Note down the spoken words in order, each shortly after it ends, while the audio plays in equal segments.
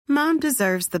Mom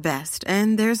deserves the best,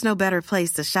 and there's no better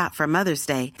place to shop for Mother's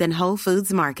Day than Whole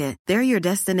Foods Market. They're your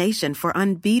destination for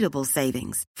unbeatable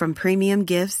savings, from premium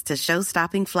gifts to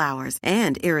show-stopping flowers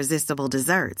and irresistible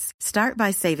desserts. Start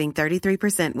by saving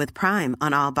 33% with Prime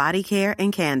on all body care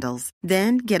and candles.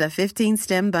 Then get a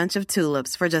 15-stem bunch of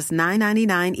tulips for just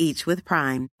 $9.99 each with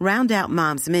Prime. Round out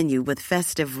Mom's menu with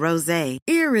festive rosé,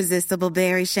 irresistible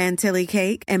berry chantilly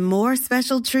cake, and more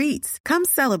special treats. Come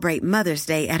celebrate Mother's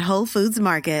Day at Whole Foods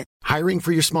Market. Hiring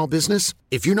for your small business?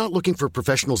 If you're not looking for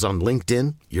professionals on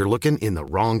LinkedIn, you're looking in the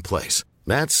wrong place.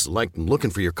 That's like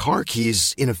looking for your car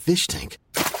keys in a fish tank.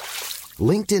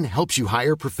 LinkedIn helps you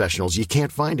hire professionals you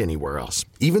can't find anywhere else,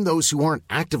 even those who aren't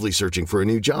actively searching for a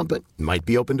new job but might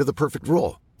be open to the perfect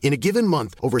role. In a given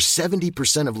month, over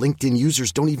 70% of LinkedIn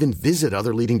users don't even visit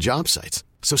other leading job sites.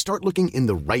 So start looking in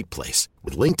the right place.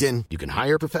 With LinkedIn, you can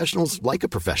hire professionals like a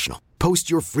professional. Post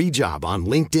your free job on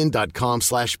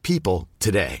linkedin.com/people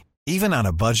today. Even on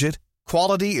a budget,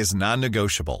 quality is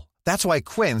non-negotiable. That's why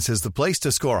Quince is the place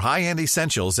to score high-end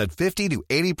essentials at 50 to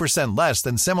 80% less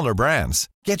than similar brands.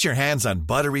 Get your hands on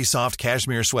buttery soft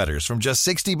cashmere sweaters from just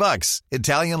 $60,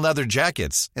 Italian leather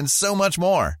jackets, and so much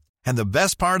more. And the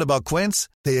best part about Quince,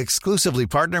 they exclusively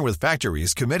partner with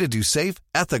factories committed to safe,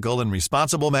 ethical, and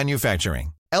responsible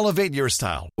manufacturing. Elevate your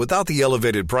style without the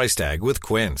elevated price tag with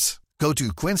Quince. Go to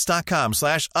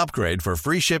quince.com/upgrade for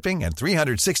free shipping and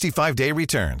 365-day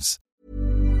returns.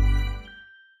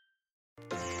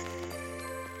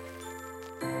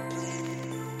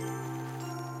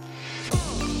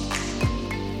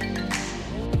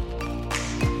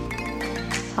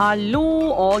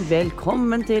 Hallo og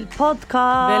velkommen til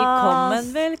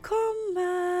podcast.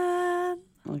 Velkommen.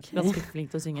 Okay. Ganske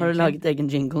flink til å synge. Har du laget egen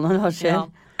jingle nå? Hva skjer? Ja.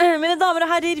 Mine damer og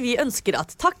herrer, vi ønsker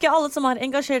at takke alle som har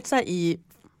engasjert seg i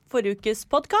forrige ukes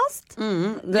podcast.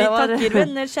 Vi takker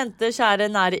venner, kjente, kjære,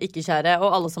 nære, ikke kjære,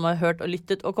 og alle som har hørt og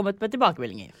lyttet og kommet med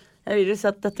tilbakemeldinger. Jeg vil jo si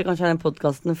at dette kanskje er den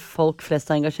podcasten folk flest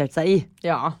har engasjert seg i.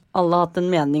 Ja. Alle har hatt en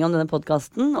mening om denne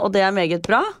podcasten, og det er meget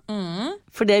bra.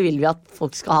 For det vil vi at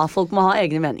folk skal ha. Folk må ha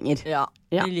egne meninger. Ja,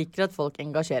 vi liker at folk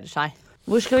engasjerer seg.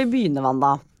 Hvor skal vi begynne,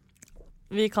 Wanda?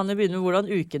 Vi kan jo begynne med hvordan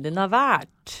uken din har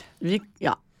vært.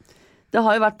 Det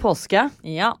har jo vært påske.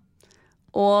 Ja.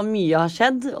 Og mye har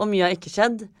skjedd, og mye har ikke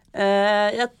skjedd.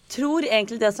 Jeg tror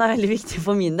egentlig det som er veldig viktig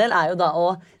for min del er jo da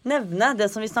å nevne det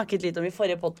som vi snakket litt om i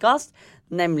forrige podcast,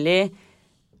 nemlig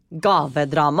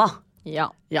gavedrama. Ja.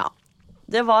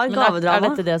 Det var gavedrama. Er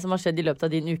dette det som har skjedd i løpet av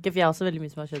din uke? For jeg har også veldig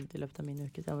mye som har skjedd i løpet av min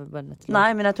uke. Nei,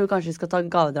 men jeg tror kanskje vi skal ta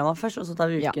gavedrama først, og så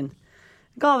tar vi uken.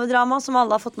 Gavedrama som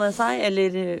alle har fått med seg,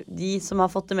 eller de som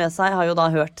har fått det med seg, har jo da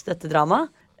hørt dette drama.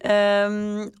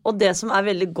 Og det som er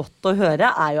veldig godt å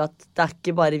høre er jo at det er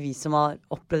ikke bare vi som har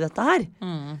opplevd dette her.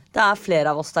 Det er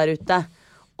flere av oss der ute.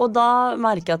 Og da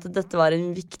merker jeg at dette var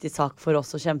en viktig sak for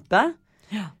oss å kjempe.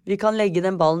 Vi kan legge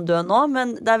den ballen død nå,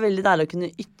 men det er veldig deilig å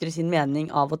kunne ytre sin mening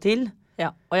av og til.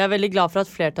 Ja, og jeg er veldig glad for at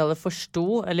flertallet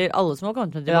forsto, eller alle som har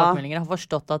kommet med tilbakemeldinger, har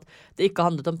forstått at det ikke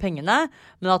handlet om pengene,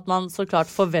 men at man så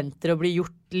klart forventer å bli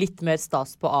gjort litt mer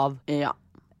stas på av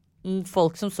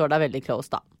folk som står der veldig close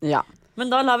da.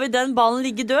 Men da lar vi den ballen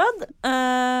ligge død.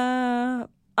 Er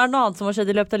det noe annet som har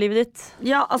skjedd i løpet av livet ditt?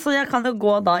 Ja, altså jeg kan jo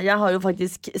gå da. Jeg har jo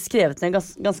faktisk skrevet ned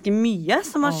ganske mye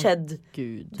som har skjedd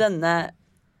denne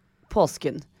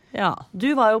påsken. Ja.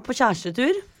 Du var jo på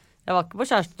kjærestetur. Jeg var ikke på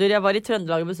kjærestetur, jeg var i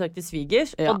Trøndelag og besøkte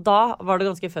svigers. Og da var det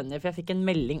ganske funny, for jeg fikk en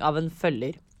melding av en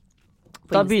følger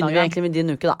på Da begynner vi egentlig med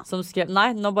din uke da. Som skrev, nei,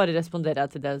 nå bare responderer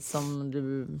jeg til det som du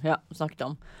snakket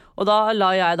om. Og da la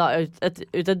jeg da ut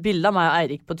et bilde av meg og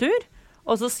Eirik på tur.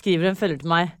 Og så skriver en følger til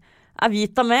meg: Er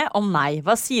Vita med? Om nei.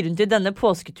 Hva sier hun til denne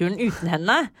påsketuren uten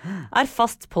henne? Er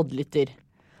fast poddlytter.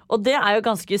 Og det er jo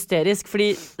ganske hysterisk,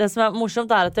 fordi det som er morsomt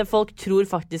er at folk tror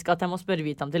faktisk at jeg må spørre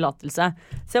Vita om tillatelse.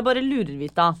 Så jeg bare lurer,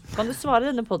 Vita. Kan du svare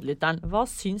denne poddlytteren? Hva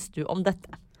syns du om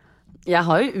dette? Jeg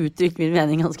har jo uttrykt min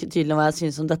mening ganske tydelig om hva jeg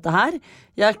syns om dette her.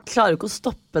 Jeg klarer ikke å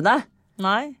stoppe det.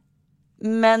 Nei.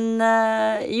 Men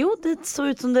jo, det så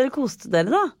ut som dere koste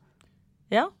dere da.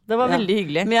 Ja, det var veldig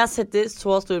hyggelig. Men jeg setter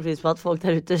så stor pris på at folk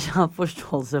der ute har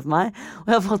forståelse for meg. Og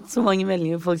jeg har fått så mange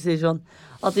meldinger hvor folk sier sånn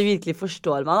at de virkelig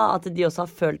forstår meg da. At de også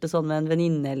har følt det sånn med en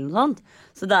venninne eller noe sånt.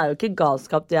 Så det er jo ikke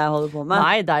galskap det jeg holder på med.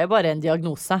 Nei, det er jo bare en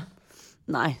diagnose.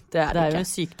 Nei, det er jo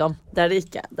en sykdom. Det er det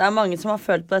ikke. Det er mange som har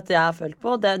følt på dette jeg har følt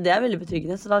på. Det er veldig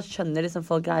betryggende, så da skjønner liksom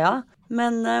folk greia.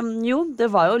 Men jo, det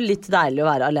var jo litt deilig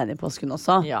å være alene i påsken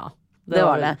også. Ja, det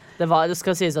var det. Det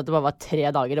skal sies at det bare var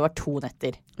 3 dager. Det var 2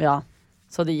 netter. Ja.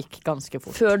 Så det gikk ganske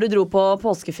fort. Før du dro på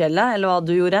påskefjellet, eller hva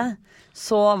du gjorde,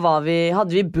 så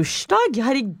hadde vi bursdag.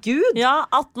 Herregud! Ja,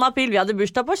 18. april. Vi hadde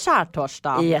bursdag på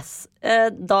skjærtorsdag. Yes.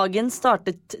 Dagen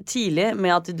startet tidlig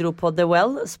med at vi dro på The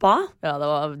Well spa Ja, det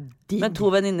var digg. med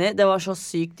 2 venninner. Det var så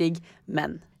sykt digg.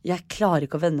 Men jeg klarer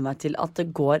ikke å venne meg til at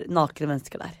det går nakne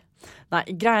mennesker der. Nei,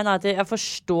 greien er at jeg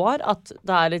forstår at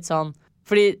det er litt sånn.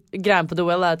 Fordi greien på The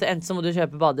Well er at enten så må du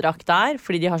kjøpe badedrakt der,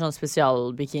 fordi de har sånn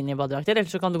spesialbikini-badedrakter, eller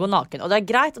så kan du gå naken. Og det er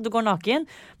greit at du går naken,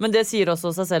 men det sier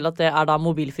også seg selv at det er da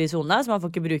mobilfri zone, så man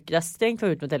får ikke bruke det strengt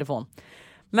for ut med telefon.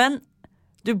 Men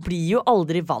du blir jo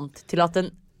aldri vant til at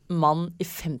en mann i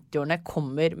 50-årene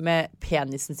kommer med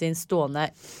penisen sin stående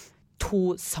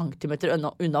 2 centimeter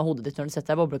unna hodet ditt når du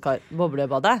setter deg i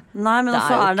boblebadet. Nei, men Det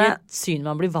også er jo er det ikke et syn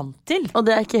man blir vant til. Og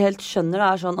det jeg ikke helt skjønner,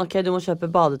 er sånn ok, du må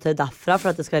kjøpe badetøy derfra for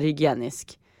at det skal være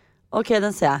hygienisk. Ok,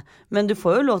 den ser jeg. Men du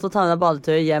får jo lov til å ta med deg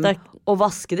badetøyet hjem og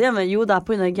vaske det hjemme. Jo, det er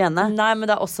på grunn av hygiene. Nei, men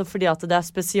det er også fordi at det er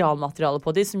spesialmateriale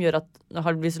på de som gjør at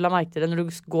hvis du la merke til det, når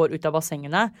du går ut av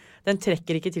bassengene, den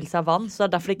trekker ikke til seg vann, så det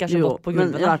er derfor det ikke er så godt på men i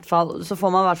gulvene. hvert fall, så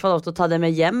får man i hvert fall lov til å ta det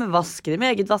med hjem, vaske det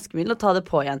med eget vaskemiddel og ta det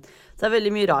på igjen. Så det er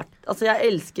veldig mye rart. Altså, jeg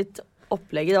elsket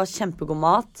opplegget. Det var kjempegod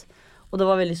mat, og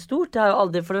det var veldig stort. Jeg har jo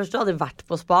aldri, for det første, aldri vært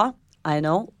på spa. I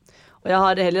know. Og jeg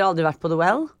har heller aldri vært på The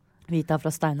Well. Vita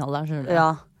fra steinalderen, skjønner du.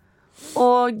 Ja.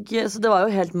 Og så det var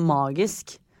jo helt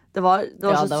magisk. Det var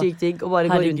så sykt digg å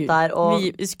bare gå rundt der og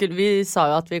vi sa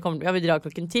jo at vi drar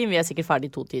klokken 10. Vi er sikkert ferdig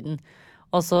i 2-tiden.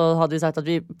 Og så hadde vi sagt at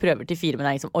vi prøver til 4, men det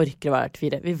er ingen som orker å være der til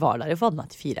 4. Vi var der jo for meg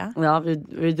til 4. Ja,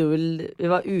 vi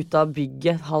var ute av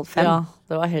bygget 4:30. Ja,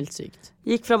 det var helt sykt.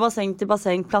 Gikk fra basseng til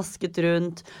basseng, plasket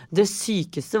rundt. Det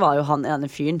sykeste var jo han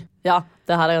ene fyren. Ja,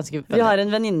 det her er ganske Vi har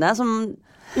en venninne som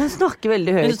hun snakker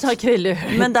veldig høyt.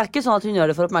 Men det er ikke sånn at hun gjør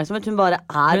det for oppmerksomhet. Hun bare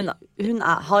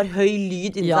har høy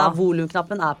lyd inni seg.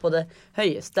 Volumknappen er på det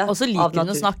høyeste. Og så liker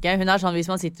hun å snakke. Hun er sånn, hvis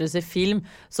man sitter og ser film,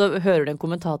 så hører du en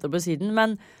kommentator på siden.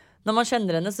 Men når man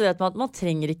kjenner henne, så vet man at man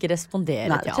trenger ikke respondere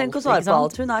til alt. Trenger ikke å svare på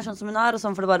alt. Hun er sånn som hun er, og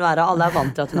sånn får det bare være. Alle er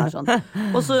vant til at hun er sånn.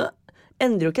 Og så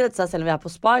endrer jo ikke dette seg selv om vi er på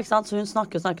spa, ikke sant? Så hun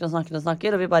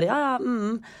snakker og vi bare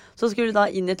Så skulle vi da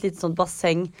inn i et litt sånt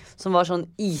basseng som var sånn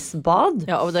isbad.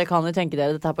 Ja, og det kan du tenke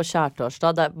dere, dette er på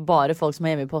skjærtorsdag. Det er bare folk som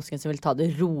er hjemme i påsken som vil ta det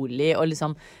rolig og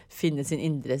liksom finne sin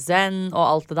indre zen og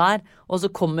alt det der. Og så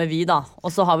kommer vi da,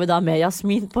 og så har vi da med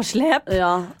Jasmin på slep,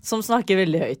 som snakker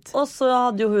veldig høyt. Og så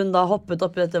hadde jo hun da hoppet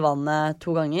opp i dette vannet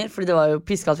 2 ganger, fordi det var jo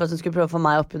piskaldt for at hun skulle prøve å få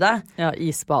meg oppi det. Ja,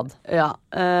 isbad. Ja,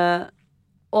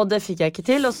 og det fikk jeg ikke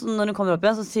til. Og så når hun kommer opp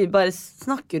igjen, så bare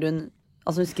snakker hun.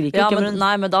 Altså hun skriker ikke,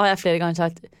 men da har jeg flere ganger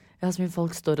sagt Jasmin,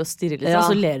 folk står og stirrer litt, og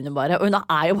så ler hun jo bare. Og hun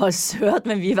er jo bare søt,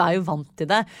 men vi er jo vant til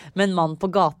det. Men mannen på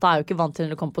gata er jo ikke vant til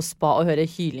når det kommer på spa og hører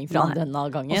hyling fra denne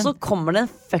gangen. Og så kommer det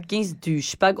en fuckings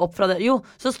douchebag opp fra det. Jo,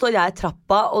 så står jeg i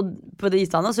trappa og på det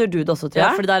islandet, så gjør du det også, tror jeg.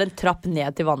 Ja, fordi det er en trapp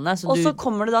ned til vannet. Og så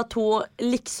kommer det da 2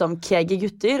 liksom-kege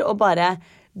gutter og bare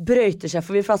brøyter seg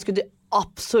forbi, for da skulle de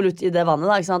absolutt i det vannet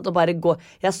da, ikke sant? Og bare gå.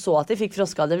 Jeg så at de fikk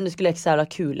frostskade, men de skulle ikke så jævla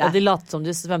kule. Og de later som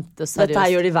de svømte seriøst. Dette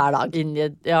gjør de hver dag. Inn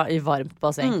i varmt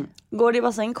basseng. Går de i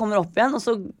basseng, kommer opp igjen, og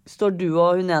så står du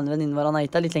og hun ene venninnen vår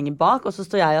Anaita litt lenger bak, og så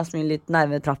står jeg og Jasmin litt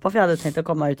nærmere trappa, for jeg hadde tenkt å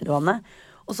komme meg ut i det vannet.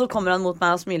 Og så kommer han mot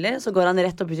meg og smiler, så går han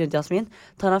rett opp i trynet til Jasmin,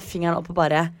 tar han fingeren opp og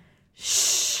bare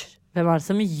hysj. Hvem er det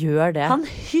som gjør det? Han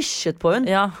hysjet på hun.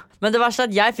 Ja, men det verste er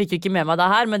at jeg fikk jo ikke med meg det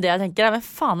her. Men det jeg tenker er, men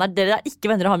faen er dere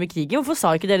ikke venner å ha med i krigen? Hvorfor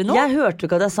sa ikke dere noe? Jeg hørte jo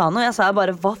ikke at jeg sa noe. Jeg sa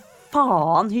bare, hva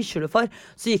faen hysjer du for?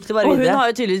 Så gikk det bare videre. Og hun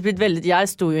har jo tydeligvis blitt veldig.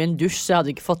 Jeg sto jo i en dusj, så jeg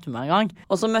hadde ikke fått med meg engang.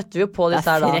 Og så møtte vi jo på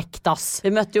disse her da. Frekt, ass.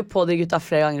 Vi møtte jo på de gutta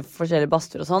flere ganger på forskjellige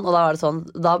bastuer og sånn. Og da var det sånn,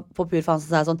 da på pur faen så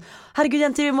sa jeg sånn, herregud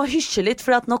jenter, vi må hysje litt,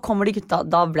 for nå kommer de gutta.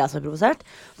 Da ble jeg så provosert.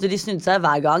 Så de snudde seg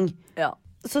hver gang. Ja.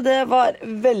 Så det var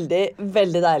veldig,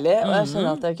 veldig deilig. Og jeg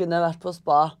skjønner at jeg kunne vært på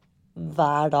spa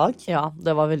hver dag. Ja,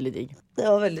 det var veldig digg. Det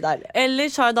var veldig deilig.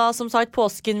 Ellers har da som sagt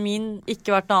påsken min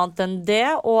ikke vært noe annet enn det,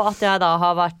 og at jeg da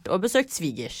har vært og besøkt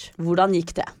svigers. Hvordan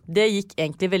gikk det? Det gikk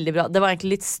egentlig veldig bra. Det var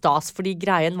egentlig litt stas, fordi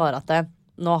greien var at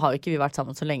nå har jo ikke vi vært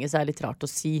sammen så lenge, så det er litt rart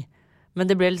å si. Men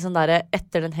det ble litt sånn der,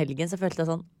 etter den helgen så følte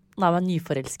jeg sånn, nå er jeg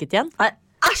nyforelsket igjen. Nei,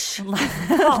 æsj!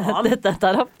 Dette er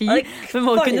terapi. Vi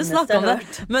må kunne snakke om det.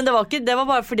 Men det var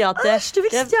bare fordi at æsj, du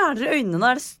vil stjerner i øynene. Det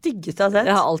er det styggeste jeg har sett.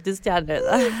 Jeg har alltid stjerner i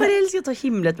øynene. Forelsket og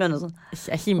himlet med henne sånn.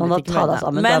 Jeg himlet ikke med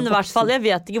henne. Men i hvert fall, jeg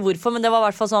vet ikke hvorfor, men det var i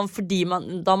hvert fall sånn fordi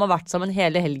da har man vært sammen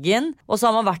hele helgen, og så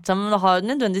har man vært sammen, men det har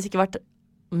nødvendigvis ikke vært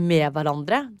med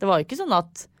hverandre. Det var jo ikke sånn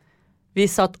at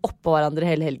vi satt oppå hverandre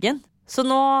hele helgen. Så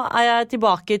nå er jeg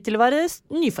tilbake til å være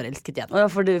nyforelsket igjen. Og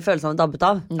får du følelsen av dabbet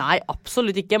av? Nei,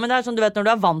 absolutt ikke. Men det er sånn, du vet når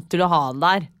du er vant til å ha han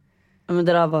der. Men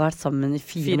dere har bare vært sammen i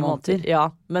 4 måneder. Ja,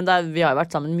 men vi har jo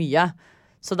vært sammen mye.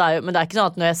 Så det er jo, men det er ikke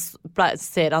sånn at når jeg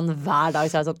ser han hver dag,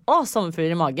 så er det sånn,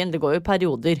 sommerfugler i magen. Det går jo i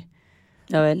perioder.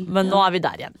 Ja vel. Men nå er vi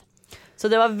der igjen. Så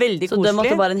det var veldig koselig. Så det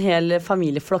måtte bare en hel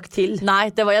familieflokk til?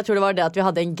 Nei, jeg tror det var det at vi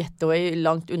hadde en getaway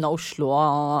langt unna Oslo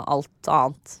og alt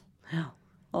annet. Ja.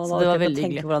 Så det var veldig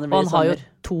hyggelig. Og han har jo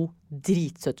 2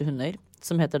 dritsøte hunder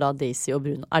som heter da Daisy og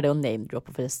Bruno. Er det å name-droppe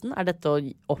forresten? Er dette å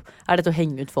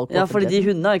henge ut folk på offentligheten? Ja, fordi de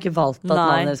hundene har jo ikke valgt at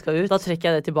navnet skal ut. Da trekker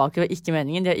jeg det tilbake. Det var ikke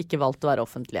meningen. De har ikke valgt å være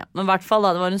offentlige. Men i hvert fall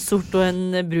da, det var en sort og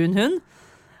en brun hund.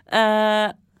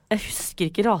 Jeg husker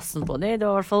ikke rasen på dem. Det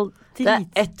var i hvert fall Det er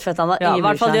ett fett han da. Ja, i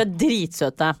hvert fall de er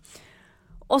dritsøte.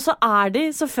 Og så er de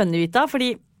så funny vita,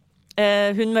 fordi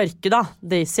hun mørke da,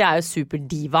 Daisy er jo super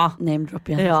diva. Name drop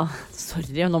igjen. Ja,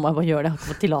 sorry, nå må jeg bare gjøre det. Jeg har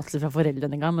ikke fått tillatelse fra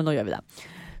foreldrene en gang, men nå gjør vi det.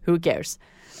 Who cares?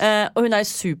 Og hun er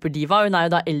superdiva. Hun er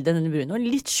jo da eldre enn denne Bruno.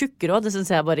 Litt tjukkere også, det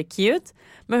synes jeg er bare cute.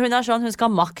 Men hun er sånn, hun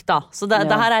skal ha makt da. Så det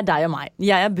her er deg og meg.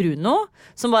 Jeg er Bruno,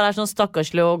 som bare er sånn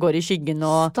stakkarslig og går i skyggen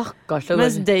og...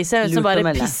 Mens Daisy er hun som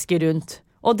bare pisker rundt.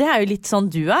 Og det er jo litt sånn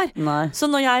du er. Nei. Så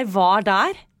når jeg var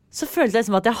der, så følte jeg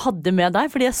som at jeg hadde med deg,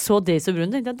 fordi jeg så Daisy og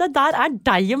Bruno, tenkte jeg, det der er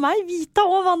deg og meg, Vita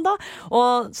og Wanda.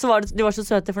 Og så var de var så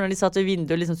søte, for når de satt ved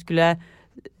vinduet og liksom skulle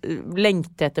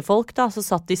lengte etter folk da, så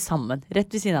satt de sammen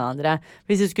rett ved siden av hverandre.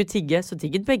 Hvis de skulle tigge, så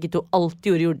tigget begge to. Alt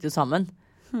de gjorde de sammen.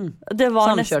 Det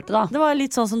var samkjørte da. Det var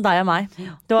litt sånn som deg og meg.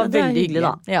 Det var veldig hyggelig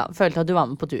da. Ja, følte at du var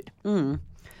med på tur.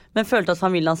 Men følte at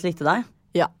familien hans likte deg?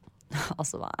 Ja.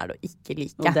 Altså, hva er det å ikke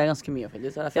like? Og det er ganske mye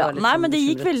faktisk. Nei, men det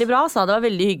gikk veldig bra, sa det var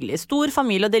veldig hyggelig. Stor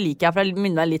familie, og det liker jeg, for det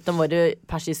minner meg litt om våre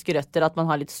persiske røtter, at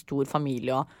man har litt stor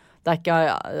familie, og det er ikke,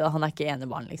 han er ikke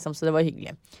enebarn, liksom, så det var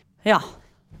hyggelig.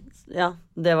 Ja,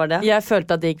 det var det. Jeg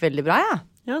følte at det gikk veldig bra, ja.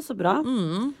 Ja, så bra.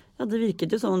 Ja, det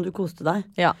virket jo som om du koste deg.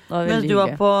 Ja, det var veldig hyggelig.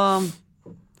 Mens du var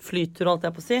på flytur, holdt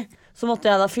jeg på å si, så måtte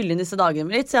jeg da fylle inn disse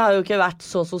dagene litt, så jeg har jo ikke vært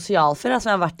så sosial før,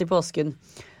 som jeg har vært i påsken.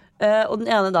 Og den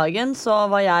ene dagen så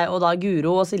var jeg og da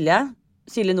Guro og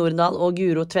Silje Norendal og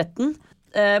Guro Tvetten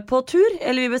på tur,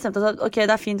 eller vi bestemte oss at ok,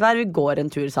 det er fint vær, vi går en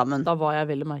tur sammen. Da var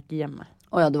jeg vel å merke hjemme.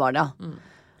 Åja, du var det, ja.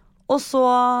 Og så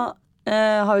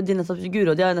har jo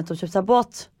Guro, de har jo nettopp kjøpt seg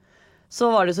båt. Så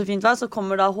var det så fint vær, så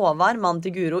kommer da Håvard, mannen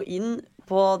til Guro, inn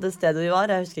på det stedet vi var,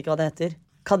 jeg husker ikke hva det heter,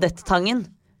 Kadettangen,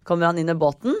 kommer han inn i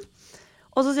båten.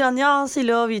 Og så sier han, ja,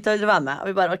 Silje og Vita vil være med. Og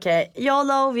vi bare, ok,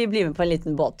 YOLO, vi blir med på en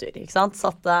liten båttur, ikke sant?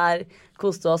 Satt der,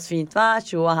 koste oss, fint vær,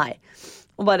 tjo og hei.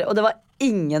 Og det var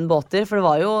ingen båter, for det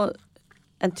var jo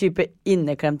en type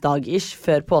inneklemt dag-ish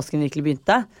før påsken virkelig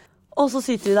begynte. Og så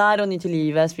sitter vi der og nyter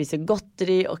livet, spiser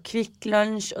godteri og Kvikk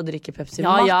Lunsj og drikker Pepsi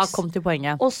Max. Ja, kom til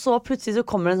poenget. Og så plutselig så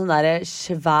kommer det en sånn der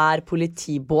svær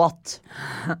politibåt.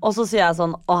 Og så sier jeg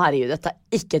sånn, å herregud, dette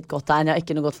er ikke et godt tegn, jeg har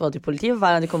ikke noe godt forhold til politi.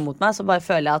 Hver gang de kommer mot meg, så bare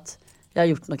føler jeg at jeg har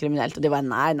gjort noe kriminelt. Og de var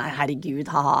nei, herregud,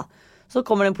 haha. Så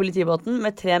kommer den politibåten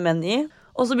med 3 menn i,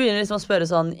 og så begynner de liksom å spørre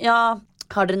sånn, ja,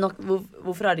 har dere nok,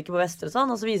 hvorfor har dere ikke på vester og sånn?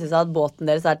 Og så viser det seg at båten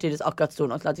deres er tydeligvis akkurat stor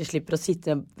nok til at de slipper å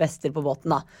sitte med vester på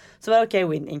båten da. Så var det ok,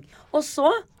 winning. Og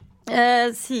så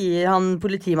sier han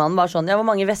politimannen bare sånn, ja, hvor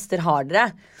mange vester har dere?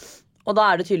 Og da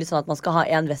er det tydelig sånn at man skal ha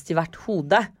en vest i hvert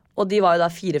hode. Og de var jo da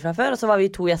 4 fra før, og så var vi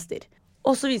 2 gjester.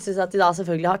 Og så viser det seg at de da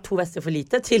selvfølgelig har 2 vester for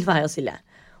lite til meg og Silje.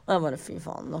 Og jeg bare, fy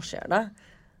faen, nå skjer det.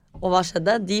 Og hva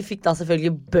skjedde? De fikk da selvfølgelig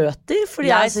bøter. Fordi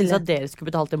jeg synes at dere skulle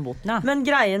betalt den boten, ja. Men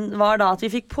greien var da at vi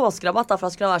fikk påskrabatt da, for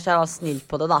at skulle være så jeg var snill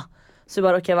på det da. Så vi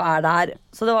bare, ok, hva er det her?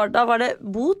 Så da var det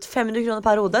bot, 500 kroner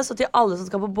per hode. Så til alle som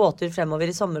skal på båttur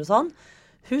fremover i sommer og sånn,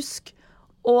 husk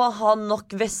å ha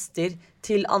nok vester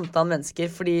til antall mennesker,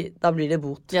 fordi da blir det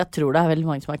bot. Jeg tror det er veldig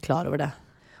mange som er klar over det.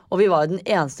 Og vi var jo den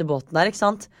eneste båten der, ikke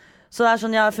sant? Så det er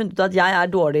sånn, jeg har funnet ut at jeg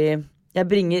er dårlig. Jeg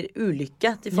bringer ulykke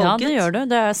til folket. Ja, det gjør du.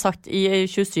 Det har jeg sagt i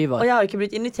 27 år. Og jeg har jo ikke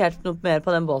blitt invitert noe mer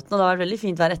på den båten, og det har vært veldig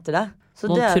fint vær etter det.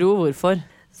 Må tro hvorfor.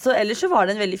 Så ellers så var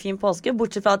det en veldig fin påske,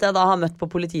 bortsett fra at jeg da har møtt på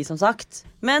politiet, som sagt.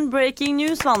 Men breaking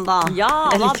news, Wanda. Ja,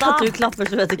 jeg liker at du klapper,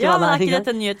 så vet ikke hva det er. Ja, men er ikke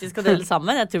dette en nyhet vi skal dele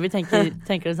sammen? Jeg tror vi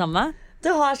tenker det samme.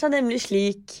 Det har seg nemlig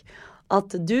slik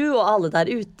at du og alle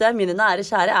der ute, mine nære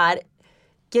kjære, er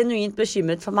genuint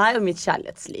bekymret for meg og mitt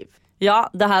kjærlighetsliv. Ja,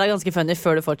 det her er ganske funny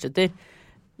før det fortsetter.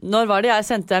 Når var det jeg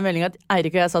sendte en melding at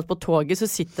Eirik og jeg satt på toget, så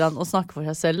sitter han og snakker for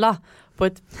seg selv da. På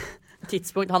et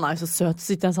tidspunkt, han er jo så søt,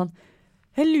 så sitter han sånn,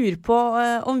 jeg lurer på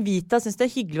om Vita synes det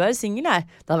er hyggelig å være single her.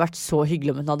 Det hadde vært så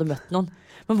hyggelig om hun hadde møtt noen.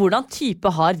 Men hvordan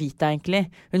type har Vita egentlig?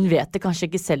 Hun vet det kanskje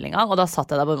ikke selv engang, og da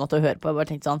satt jeg der på en måte og hørte på, og bare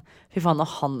tenkte sånn, fy faen,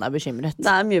 og han er bekymret. Det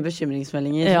er mye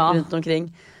bekymringsmeldinger rundt omkring.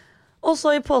 Og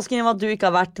så i påsken, i og med at du ikke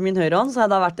har vært min høyrehånd, så har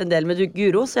jeg da vært en del med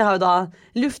Guro, så jeg har jo da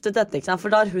luftet dette, ikke sant? For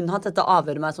da har hun hatt dette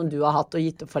avhøret meg som du har hatt og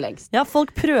gitt opp for lengst. Ja,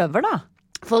 folk prøver da.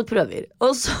 Folk prøver.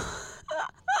 Og så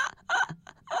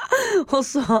Og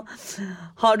så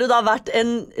har du da vært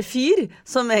en fyr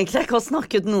som egentlig jeg ikke har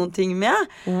snakket noen ting med.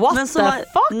 What men så the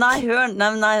fuck?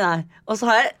 Nei. Og så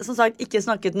har jeg som sagt ikke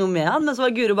snakket noe med han. Men så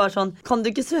var Guro bare sånn, kan du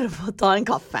ikke svøre på å ta en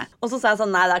kaffe? Og så sa jeg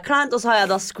sånn, nei det kleint. Og så har jeg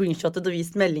da screenshotet og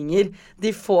vist meldinger. Vi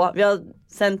har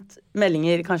sendt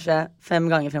meldinger kanskje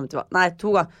 5 ganger frem og tilbake. Nei,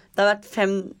 2 ganger. Det har vært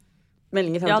 5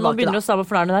 meldinger frem og tilbake. Nå begynner du å stemme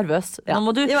for nå er du nervøs. Nå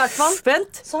må du I hvert fall,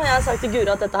 vent. så har jeg sagt til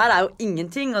Guro at dette her er jo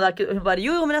ingenting. Og det er ikke, hun bare,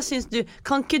 jo, men jeg synes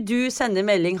kan ikke du sende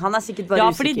melding? Han er sikkert bare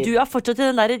usikker. Fordi du er fortsatt i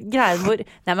den der greien hvor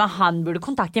nei, men han burde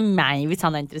kontakte meg hvis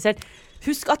han er interessert.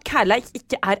 Husk at kærleik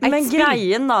ikke er et men spill.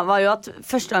 greien da var jo at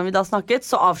første gang vi da snakket,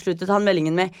 så avsluttet han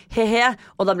meldingen med he-he,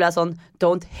 og da ble jeg sånn,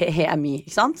 don't he-he me,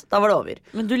 ikke sant? Da var det over.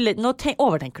 Men nå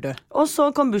overtenker du. Og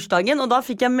så kom bursdagen, og da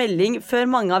fikk jeg melding før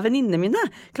mange av venninnene mine,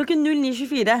 klokken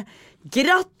 09.24.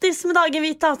 Grattis med dagen,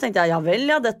 Vita! Så tenkte jeg, ja vel,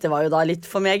 ja, dette var jo da litt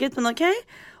for meget, men ok.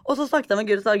 Og så snakket jeg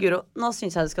med Guro, og sa Guro, nå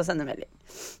synes jeg du skal sende melding.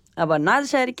 Jeg bare, nei, det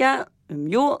skjer ikke.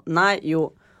 Jo, nei, jo.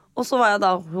 Og så var jeg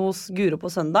da hos Guro på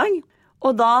søndag,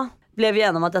 og da ble vi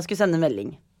enige om at jeg skulle sende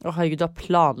melding. Herregud, du har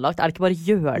planlagt. Er det ikke bare å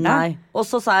gjøre det? Nei. Og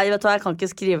så sa jeg, vet du hva, jeg kan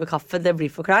ikke skrive kaffe, det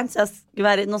blir for kleint, så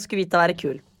nå skulle Vita være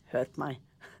kul. Hør på meg.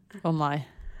 Nei.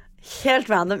 Helt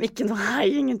random, ikke noe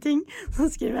hei, ingenting. Så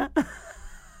skriver jeg,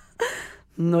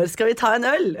 når skal vi ta en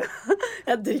øl?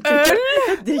 Jeg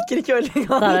drikker ikke øl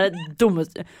engang. Det er det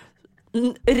dummeste.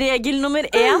 Regel nummer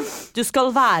 1, du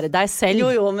skal være deg selv.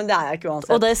 Jo, men det er jeg ikke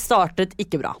uansett. Og det startet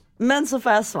ikke bra. Men så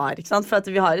får jeg svar, ikke sant? For at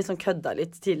vi har liksom kødda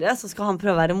litt tidligere. Så skal han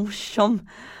prøve å være morsom.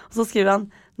 Og så skriver han,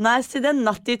 nei, si det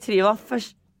natt til 1.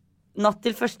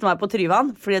 mai på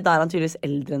Tryvann. Fordi da er han tydeligvis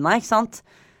eldre enn meg, ikke sant?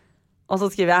 Og så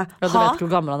skriver jeg, ja, du vet ikke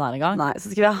hvor gammel han er en gang. Nei, så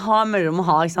skriver jeg, ha mellom å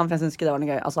ha, ikke sant? For jeg synes ikke det var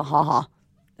noe gøy. Altså, ha.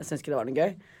 Jeg synes ikke det var noe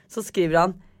gøy. Så skriver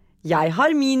han, jeg har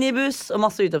minibuss og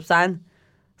masse utropstegn.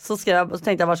 Så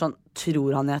tenkte jeg bare sånn,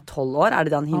 tror han jeg er 12 år? Er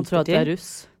det det han hinter til? Han tror at du er russ.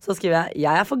 Så skriver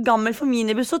jeg er for gammel for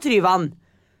minibuss og Tryvann.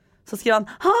 Så skriver han,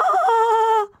 ha!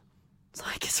 Så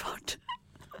har jeg ikke svart.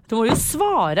 Du må jo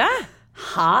svare.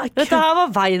 Hæ? Dette her var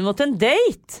veien mot en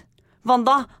date.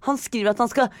 Wanda, han skriver at han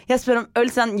skal, jeg spør om øl,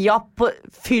 så han, ja, på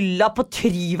fylla på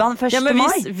Tryvann 1.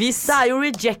 mai. Hvis det er jo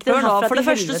rejected herfra for det til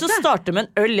første helvete. så starter med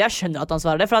en øl. Jeg skjønner at han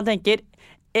svarer det, for han tenker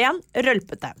 1,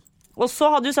 rølpete. Og så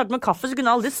hadde du startet med kaffe, så kunne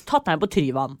jeg aldri tatt deg på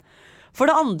Tryvann. For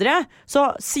det andre,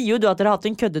 så sier jo du at dere har hatt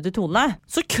en køddete tone.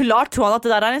 Så klart tror han at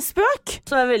det der er en spøk.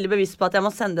 Så er jeg veldig bevisst på at jeg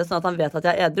må sende det sånn at han vet at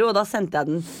jeg er edru. Og da sendte jeg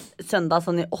den søndag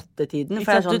sånn i 8-tiden.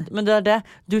 Sånn, men det er det,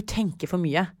 du tenker for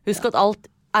mye. Husk at alt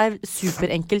er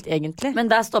superenkelt egentlig.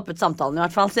 Men der stoppet samtalen i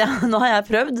hvert fall. Så nå har jeg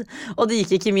prøvd, og det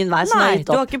gikk ikke min vei. Så nei, nå har jeg gitt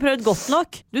du opp. har ikke prøvd godt nok.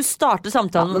 Du starter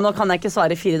samtalen. Ja, men nå kan jeg ikke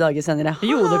svare 4 dager senere.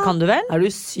 Jo, det kan du vel. Er du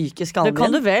psykisk alvorlig? Det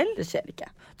kan du vel. Det skjer ikke.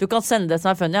 Du kan sende det som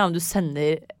er funny, om du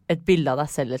sender et bilde av deg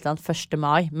selv et eller annet 1.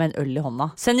 mai med en øl i hånda.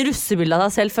 Send russebilde av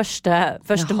deg selv 1. mai.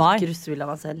 Jeg har ikke russebilde av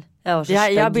meg selv. Jeg var så jeg har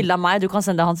stygg. bilde av meg. Du kan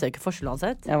sende det, han ser ikke forskjell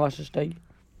uansett. Jeg var så stygg.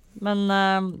 Men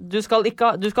du skal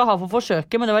ha for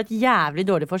forsøket, men det var et jævlig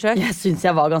dårlig forsøk. Jeg synes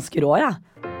jeg var ganske rå, ja.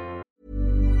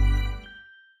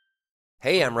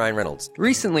 Hey, I'm Ryan Reynolds.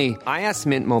 Recently, I asked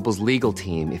Mint Mobile's legal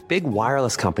team if big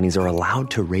wireless companies are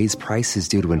allowed to raise prices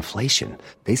due to inflation.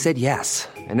 They said yes.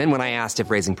 And then when I asked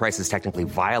if raising prices technically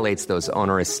violates those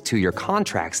onerous 2-year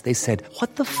contracts, they said,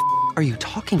 what the f*** are you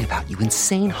talking about, you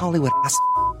insane Hollywood ass f-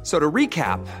 So to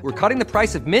recap, we're cutting the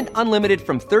price of Mint Unlimited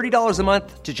from $30 a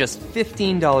month to just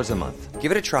 $15 a month. Give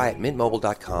it a try at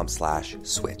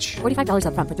mintmobile.com/switch. $45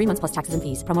 up front for 3 months plus taxes and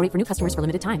fees. Promo rate for new customers for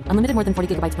limited time. Unlimited more than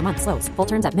 40 gigabytes per month. Slows full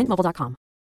terms at mintmobile.com.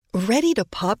 Ready to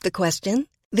pop the question?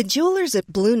 The jewelers at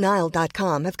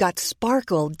BlueNile.com have got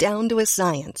sparkle down to a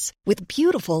science with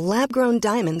beautiful lab-grown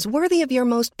diamonds worthy of your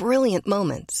most brilliant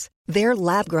moments. Their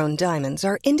lab-grown diamonds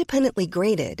are independently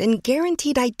graded and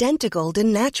guaranteed identical to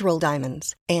natural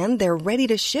diamonds, and they're ready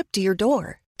to ship to your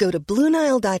door. Go to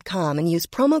BlueNile.com and use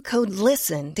promo code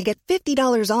LISTEN to get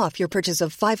 $50 off your purchase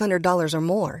of $500 or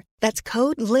more. That's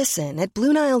code LISTEN at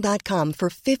BlueNile.com for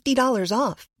 $50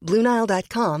 off.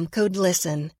 BlueNile.com, code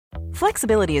LISTEN.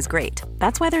 Flexibility is great.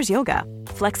 That's why there's yoga.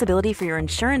 Flexibility for your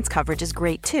insurance coverage is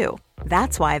great too.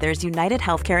 That's why there's United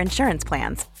Healthcare Insurance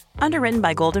Plans. Underwritten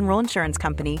by Golden Rule Insurance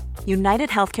Company, United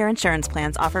Healthcare Insurance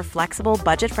Plans offer flexible,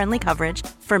 budget-friendly coverage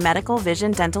for medical,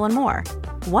 vision, dental, and more.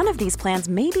 One of these plans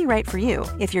may be right for you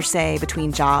if you're, say,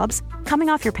 between jobs, coming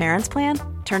off your parents' plan,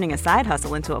 turning a side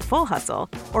hustle into a full hustle,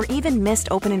 or even missed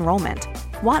open enrollment.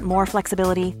 Want more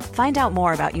flexibility? Find out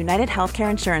more about United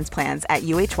Healthcare Insurance Plans at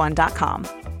uh1.com.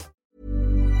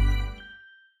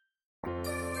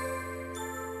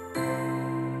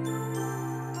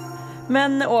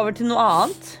 Men over til noe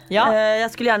annet. Ja. Jeg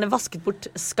skulle gjerne vasket bort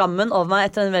skammen over meg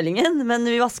etter den meldingen, men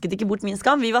vi vasket ikke bort min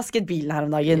skam. Vi vasket bilen her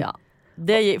om dagen. Ja.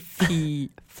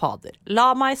 Fy fader,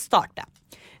 la meg starte.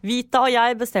 Vita og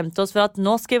jeg bestemte oss for at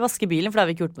nå skal vi vaske bilen, for det har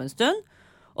vi ikke gjort på en stund.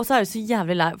 Og så er vi så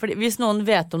jævlig lei, for hvis noen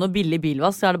vet om noe billig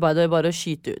bilvask, så er det bare å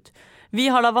skyte ut. Vi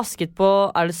har da vasket på,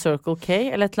 er det Circle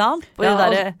K eller et eller annet? På det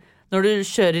der, når du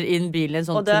kjører inn bilen i en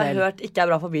sånn tunnel. Og det har jeg hørt ikke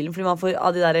bra for bilen, fordi man får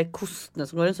av de der kostene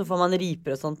som går rundt, så får man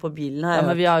riper og sånn på bilen her. Ja,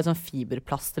 men vi har jo sånn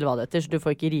fiberplast eller hva det heter, så du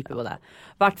får ikke riper på det.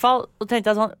 I hvert fall, så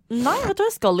tenkte jeg sånn, nei, vet du,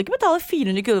 jeg skal ikke betale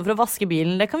 400 kroner for å vaske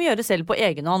bilen, det kan vi gjøre selv på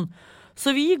egen hånd.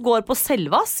 Så vi går på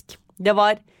selvvask. Det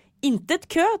var intet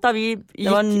kø da vi gikk.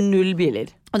 Det var 0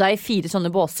 biler. Og det er 4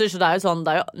 sånne båser, så det er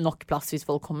jo nok plass hvis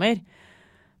folk kommer.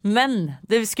 Men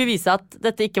det skulle vise at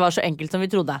dette ikke var så enkelt som vi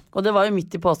trodde. Og det var jo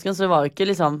midt i påsken, så det var jo ikke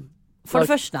liksom... For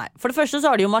det første så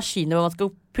er det jo maskiner hvor man skal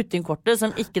putte inn kortet,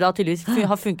 som ikke da tydeligvis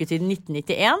har funket siden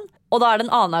 1991. Og da er det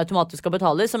en annen automat du skal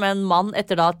betale, som en mann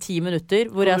etter da 10 minutter,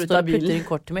 hvor jeg står og putter inn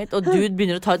kortet mitt, og du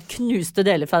begynner å ta ut knuste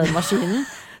deler fra den maskinen,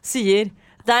 sier,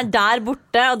 det er der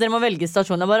borte, og dere må velge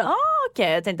stasjonen. Jeg bare, ok,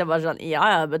 jeg tenkte bare sånn, ja,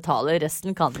 jeg betaler,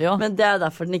 resten kan vi jo. Men det er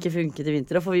derfor den ikke funket i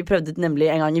vinter, for vi prøvde det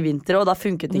nemlig en gang i vinter, og da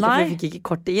funket den ikke, for vi fikk ikke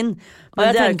kortet inn. Men og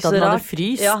jeg tenkte at den hadde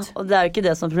fryst. Ja, og det er jo ikke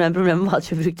det som er problemet var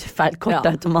at vi brukte feil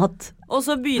kortautomat. Ja. Og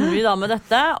så begynner vi da med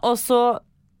dette, og så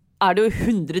er det jo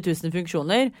 100 000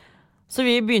 funksjoner, så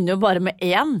vi begynner jo bare med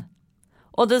 1.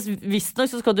 Og visstnok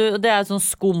så skal du, det er sånn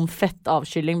skum-fett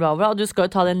avskylling, bla bla, og du skal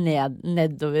jo ta det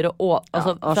nedover og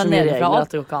altså, fra nedenfra opp.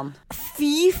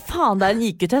 Fy faen, det er en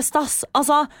IQ-test, ass.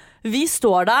 Altså, vi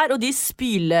står der, og de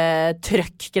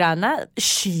spyletrøkk-greiene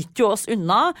skyter jo oss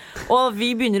unna, og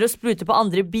vi begynner å sprute på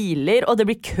andre biler, og det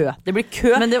blir kø. Det blir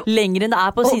kø lenger enn det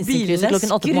er på Sinsenkrysset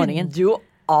klokken 8 på morgenen. Og bilene skrudde jo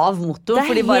av motoren,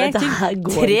 fordi bare det her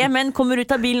går. 3 menn kommer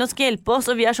ut av bilen og skal hjelpe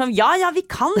oss, og vi er sånn, ja, vi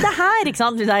kan det her, ikke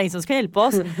sant? Det er ingen som skal hjelpe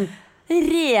oss.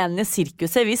 Rene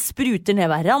sirkuset, vi spruter ned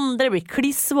hverandre, blir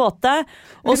kliss våte,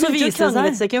 og så viser det seg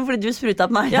et sekund, fordi du sprutet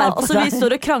på meg. Ja, og så vi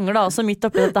står og krangler da også midt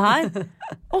oppi dette her,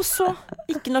 og så,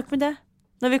 ikke nok med det,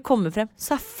 når vi kommer frem,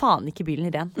 så er faen ikke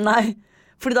bilen ren. Nei,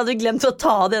 fordi da hadde vi glemt å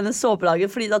ta av denne såpelaget,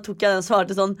 fordi da tok jeg den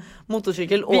svarte sånn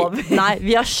motorsykkel over. Nei,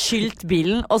 vi har skylt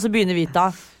bilen, og så begynner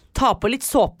Vita, ta på litt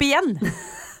såpe igjen.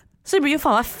 Så det blir jo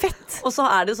faen meg fett. Og så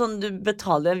er det jo sånn, du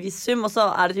betaler en viss sum, og så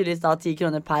er det tydeligvis da 10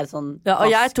 kroner per sånn vask. Ja,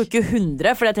 og jeg tok jo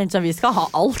 100, for jeg tenkte sånn, vi skal ha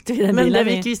alt i den bilen. Men det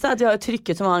vi ikke visste er at vi har jo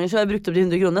trykket så mange ganger, så jeg brukte opp de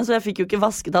 100 kronene, så jeg fikk jo ikke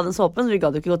vasket av den såpen, så vi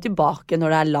gadd jo ikke gå tilbake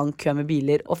når det er lang kø med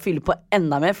biler, og fylle på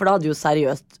enda mer, for da hadde jo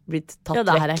seriøst blitt tatt vekk.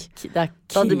 Ja, det er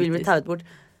da hadde bilen blitt taut bort.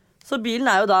 Så bilen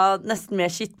er jo da nesten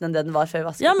mer skitten enn det den var før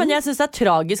vasket. Ja, men jeg synes det er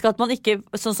tragisk at man ikke,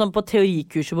 sånn som på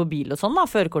teorikurset på bil og sånn da,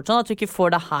 førerkort sånn, at du ikke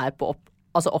får det her på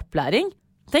opplæring.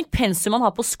 Tenk pensum man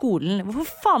har på skolen. Hvorfor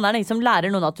faen er det ingen som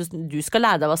lærer noen at du skal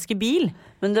lære deg å vaske bil?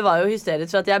 Men det var jo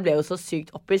hysterisk, for at jeg ble jo så sykt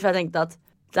oppgitt, for jeg tenkte at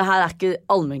det her er ikke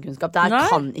allmennkunnskap. Det her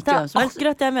kan ikke hvem som helst.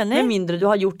 Akkurat det jeg mener. Med mindre du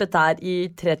har gjort dette her i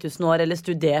 3000 år eller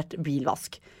studert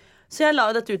bilvask. Så jeg la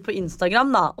jo dette ut på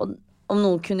Instagram da, og om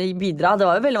noen kunne bidra, det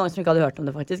var jo veldig mange som ikke hadde hørt om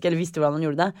det faktisk, eller visste hvordan man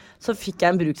gjorde det, så fikk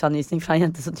jeg en bruksanvisning fra en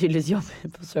jente som tydeligvis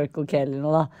jobber på Circle K eller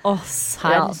noe da.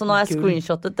 Ja, så nå har jeg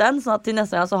screenshotet den, sånn at til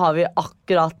neste gang så har vi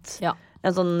akkurat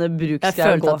en sånn bruksgreie. Jeg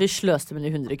følte at vi sløste med de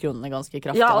 100 kronene ganske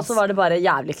kraftig. Ja, og så var det bare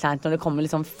jævlig kleint når det kommer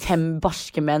liksom 5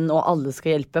 barske menn, og alle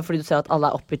skal hjelpe, fordi du ser at alle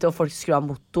er oppgitt, og folk skrur av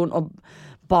motoren, og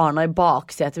barna i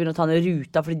baksetet begynner å ta ned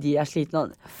ruta fordi de er slitne.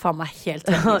 Faen meg helt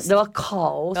tragisk. Det var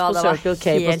kaos på Circle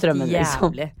K på strømmen,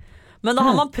 liksom. Men da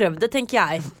har man prøvd det, tenker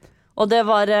jeg. Og det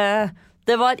var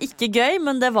ikke gøy,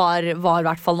 men det var i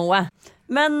hvert fall noe.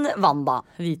 Men Wanda,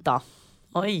 Vita.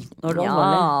 Oi, når du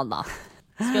alvorlig. Da.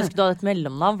 Skulle ønske du hadde et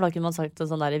mellomnavn, for da kunne man sagt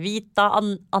sånn der Vita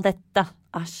Anette.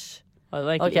 Æsj.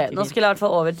 Ok, nå skal jeg i hvert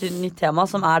fall over til et nytt tema,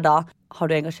 som er da,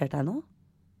 har du engasjert deg nå?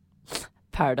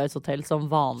 Paradise Hotel som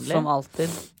vanlig. Som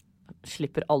alltid.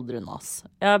 Slipper aldri unna oss.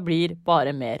 Jeg blir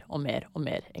bare mer og mer og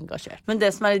mer engasjert. Men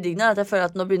det som er litt digg er at jeg føler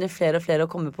at nå begynner flere og flere å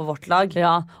komme på vårt lag.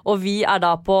 Ja, og vi er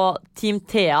da på Team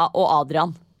Thea og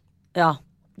Adrian. Ja,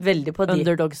 veldig på de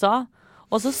underdogsa.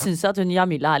 Og så synes jeg at hun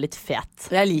Jamila er litt fet.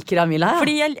 Jeg liker Jamila, ja.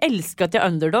 Fordi jeg elsker at de er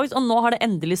underdogs, og nå har det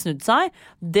endelig snudd seg.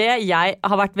 Det jeg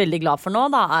har vært veldig glad for nå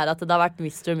da, er at det har vært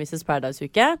Mr. og Mrs.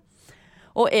 Paradise-uke.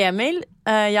 Og Emil,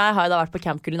 jeg har jo da vært på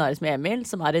Camp Culinaris med Emil,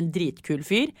 som er en dritkul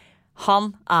fyr. Han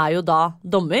er jo da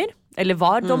dommer, eller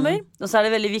var dommer. Og så er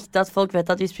det veldig viktig at folk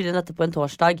vet at vi spiller dette på en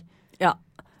torsdag. Ja.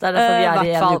 Det er derfor vi er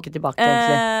i en uke tilbake,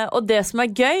 egentlig. Og det som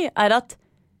er gøy, er at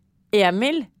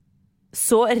Emil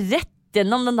så rett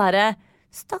gjennom den derre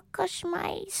stakkars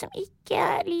meg som ikke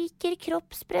liker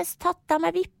kroppspress, tatt av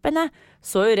meg vippene.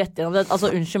 Så jo rett gjennom det. Altså,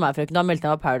 unnskyld meg, frøken, da meldte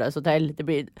jeg meg Paradise Hotel.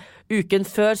 Uken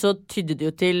før så tydde det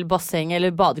jo til basseng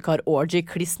eller badekar-orgy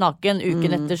kliss naken.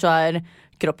 Uken etter så er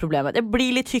kroppproblemet. Det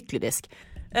blir litt hyklerisk.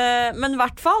 Men i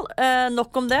hvert fall,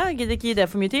 nok om det. Jeg gidder ikke gi det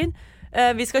for mye tid.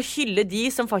 Vi skal hylle de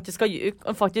som faktisk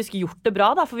har faktisk gjort det bra,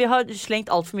 da, for vi har slengt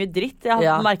alt for mye dritt. Jeg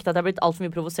har merket at jeg har blitt alt for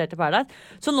mye provosert til Paradise.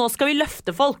 Så nå skal vi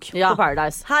løfte folk på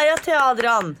Paradise. Heia Thea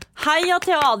Adrian! Heia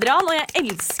Thea Adrian, og jeg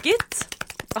elsket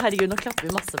herregud, nå klapper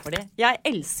vi masse for de. Jeg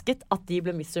elsket at de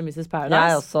ble Mr. og Mrs. Paradise.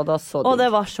 Jeg også, det var så og det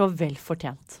var så vel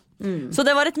fortjent. Så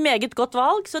det var et meget godt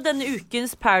valg. Så denne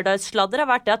ukens Paradise-sladder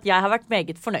har vært det at jeg har vært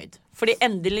meget fornøyd. Fordi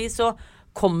endelig så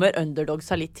kommer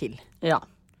underdogsa litt til. Ja.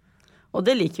 Og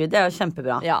det liker vi, det er jo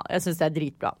kjempebra. Ja, jeg synes det er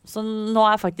dritbra. Så nå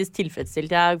er jeg faktisk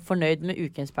tilfredsstilt. Jeg er fornøyd med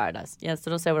ukens Paradise.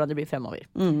 Gjenstår å se hvordan det blir fremover.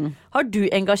 Har du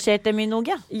engasjert dem i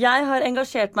noe? Jeg har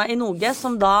engasjert meg i noe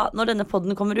som da, når denne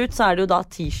podden kommer ut, så er det jo da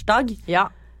tirsdag. Ja.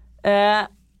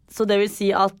 Så det vil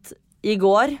si at i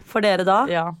går, for dere da,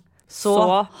 så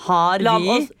har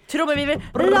vi trommevirvel.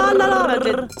 Vent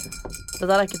litt. Det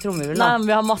der er ikke trommevirvel da. Nei, men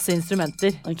vi har masse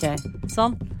instrumenter. Ok.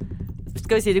 Sånn.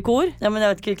 Skal vi si det i kor? Ja, men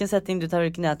jeg vet ikke hvilken setting du tar,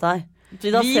 hvilken jeg tar. Vi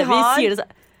sier det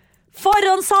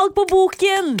forhåndssalg på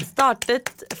boken! Startet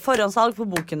forhåndssalg på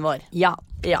boken vår. Ja.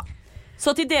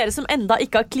 Så til dere som enda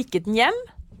ikke har klikket den hjem,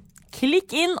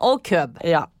 klikk inn og køb.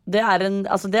 Ja, det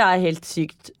er helt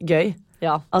sykt gøy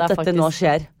at dette faktisk, nå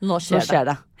skjer. Nå skjer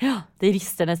det. Ja, det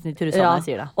rister nesten i trusa når jeg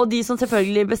sier det. Og de som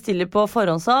selvfølgelig bestiller på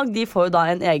forhåndssalg, de får jo da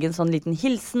en egen sånn liten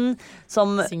hilsen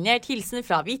som signert hilsen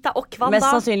fra Vita og Wanda. Mest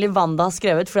sannsynlig Wanda har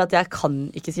skrevet, for at jeg kan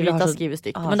ikke si Vita skriver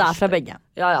stygt, men det er fra begge.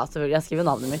 Ja, selvfølgelig, jeg skriver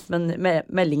navnet mitt, men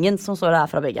meldingen som står der er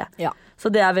fra begge. Ja.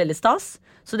 Så det er veldig stas.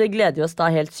 Så det gleder vi oss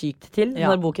da helt sykt til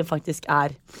når boken faktisk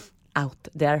er out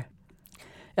there.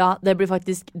 Ja, det blir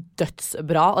faktisk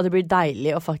dødsbra, og det blir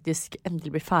deilig å faktisk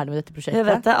endelig bli ferdig med dette prosjektet. Jeg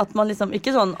vet det, at man liksom,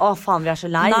 ikke sånn, å faen, vi er så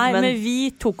lei. Nei, men vi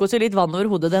tok oss jo litt vann over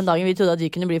hodet den dagen vi trodde at vi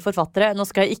kunne bli forfattere. Nå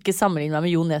skal jeg ikke sammenligne meg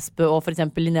med Jo Nesbø og for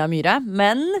eksempel Linnea Myhre,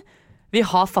 men vi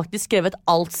har faktisk skrevet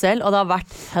alt selv, og det har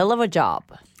vært hell of a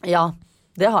job. Ja,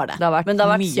 det har det. Det har vært men det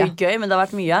har vært mye. sykt gøy, men det har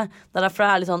vært mye. Det er derfor det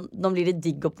er litt sånn, nå blir det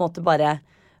digg å på en måte bare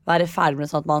være ferdig med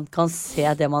det, sånn at man kan se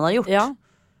det man har gjort. Ja.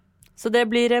 Så det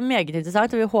blir meget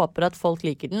interessant, og vi håper at folk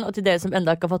liker den. Og til dere som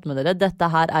enda ikke har fått med dere, dette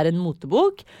her er en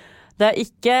motebok. Det er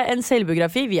ikke en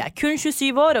selvbiografi. Vi er kun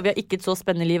 27 år, og vi har ikke et så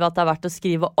spennende liv at det er verdt å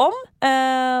skrive om.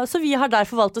 Så vi har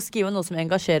derfor valgt å skrive noe som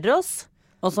engasjerer oss.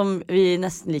 Og som vi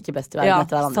nesten liker best i verden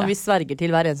etter hverandre. Som vi sverger til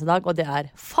hver eneste dag, og det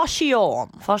er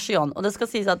fashion. Og det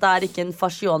skal sies at det er ikke en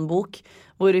fashion-bok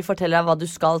hvor vi forteller deg hva du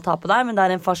skal ta på deg, men det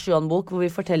er en fashion-bok hvor vi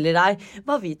forteller deg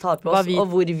hva vi tar på oss, og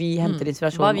hvor vi henter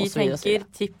inspirasjon. Hva vi tenker,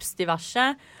 tips diverse.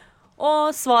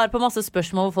 Og svar på masse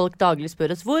spørsmål hvor folk daglig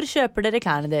spør oss hvor kjøper dere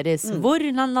klærne deres? Hvor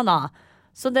na.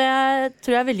 Så det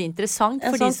tror jeg er veldig interessant.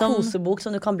 En sånn kosebok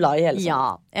som du kan bla i hele.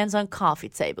 Ja, en sånn coffee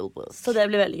table book. Så det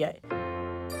blir veldig gøy.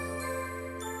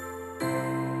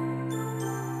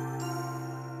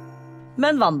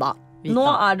 Men Wanda, nå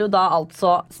er det jo da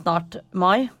altså snart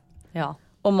mai. Ja.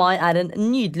 Og mai er en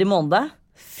nydelig måned.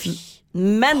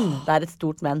 Men det er et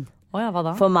stort men. Hva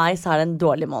da? For meg så er det en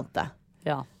dårlig måned.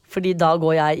 Ja. Fordi da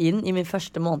går jeg inn i min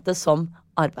første måned som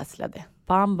arbeidsledig.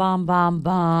 Bam, bam, bam,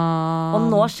 bam. Og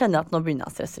nå kjenner jeg at nå begynner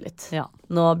jeg å stresse litt. Ja.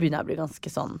 Nå begynner jeg å bli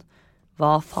ganske sånn,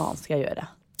 hva faen skal jeg gjøre?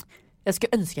 Jeg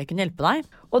skulle ønske jeg kunne hjelpe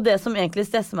deg. Og det som egentlig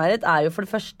stresser meg litt er jo for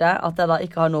det første at jeg da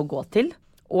ikke har noe å gå til.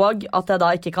 Og at jeg da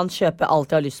ikke kan kjøpe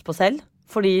alt jeg har lyst på selv.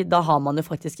 Fordi da har man jo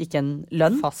faktisk ikke en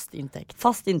lønn. Fast inntekt.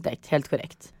 Fast inntekt, helt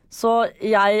korrekt. Så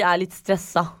jeg er litt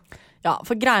stressa. Ja,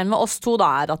 for greien med oss to da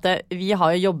er at vi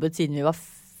har jo jobbet siden vi var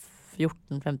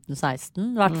 14, 15, 16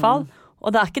 i hvert fall.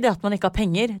 Og det er ikke det at man ikke har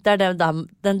penger. Det er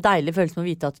den deilige følelsen å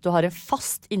vite at du har en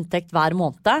fast inntekt hver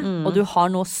måned, og du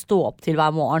har noe å stå opp til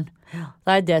hver morgen.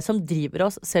 Det er det som driver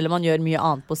oss, selv om man gjør mye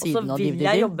annet på siden. Og så vil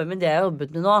jeg jobbe med det jeg har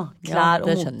jobbet med nå. Klær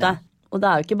og mote. Og det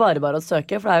er jo ikke bare å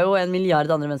søke, for det er jo 1 milliard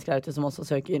andre mennesker der ute som også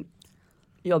søker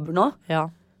jobber nå. Ja.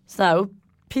 Så det er jo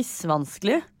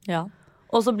pissvanskelig. Ja.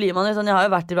 Og så blir man jo sånn, jeg har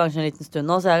jo vært i bransjen en liten stund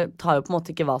nå, så jeg tar jo på en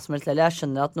måte ikke hva som helst heller. Jeg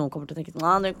skjønner at noen kommer til å tenke, du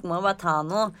må jo bare ta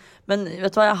noe. Men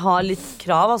vet du hva, jeg har litt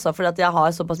krav altså, fordi at jeg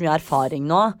har såpass mye erfaring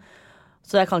nå.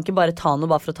 Så jeg kan ikke bare ta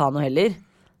noe bare for å ta noe heller.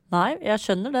 Nei, jeg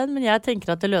skjønner den, men jeg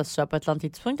tenker at det løser seg på et eller annet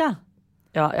tidspunkt, ja.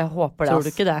 Ja, jeg håper det. Tror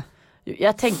du ikke det?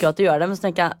 Jeg tenker jo at det gjør det, men så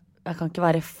tenker jeg kan ikke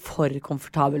være for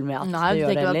komfortabel med at Nei, det gjør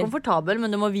det. Nei, du tenker å være komfortabel,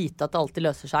 men du må vite at det alltid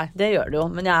løser seg. Det gjør det jo,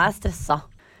 men jeg er stressa.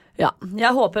 Ja,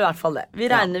 jeg håper i hvert fall det.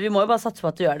 Vi må jo bare satse på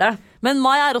at du gjør det. Men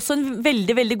mai er også en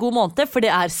veldig, veldig god måned, for det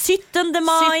er 17.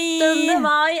 mai. 17.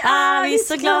 mai er vi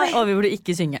så glad. Og vi burde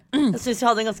ikke synge. Jeg synes vi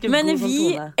hadde en ganske god Men vi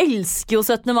elsker jo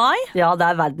 17. mai. Ja, det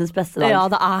er verdens beste dag. Ja,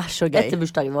 det er så gøy. Etter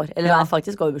bursdagen vår. Eller nei,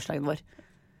 faktisk over bursdagen vår.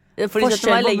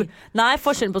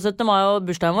 Forskjellen på 17. mai og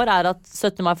bursdagen vår er at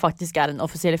 17. mai faktisk er en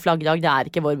offisiell flaggdag. Det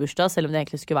er ikke vår bursdag, selv om det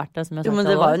egentlig skulle vært det. Jo, men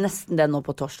det var jo nesten det nå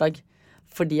på torsdag.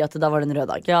 Fordi at da var det en rød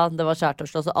dag. Ja, det var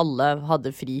skjærtorsdag, så alle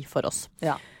hadde fri for oss.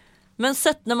 Ja. Men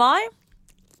 17. mai,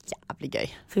 jævlig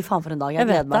gøy. Fy faen for en dag, jeg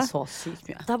gleder meg så sykt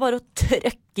mye. Det bare å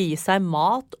trøkke i seg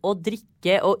mat og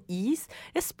drikke og is.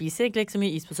 Jeg spiser egentlig ikke så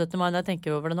mye is på 17. mai når jeg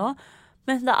tenker over det nå,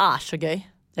 men det så gøy.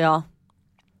 Ja.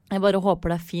 Jeg bare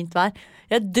håper det fint vær.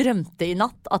 Jeg drømte i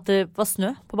natt at det var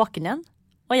snø på bakken igjen,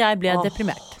 og jeg ble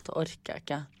deprimert. Det orker jeg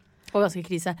ikke. Det var ganske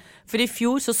krise. For i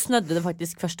fjor så snødde det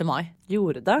faktisk 1. mai.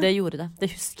 Gjorde det? Det gjorde det. Det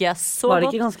husker jeg så godt. Var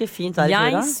det ikke ganske fint vær i fjor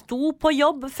da? Jeg sto på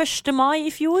jobb 1. mai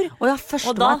i fjor, og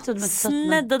da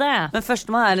snødde det. Men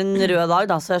 1. mai en rød dag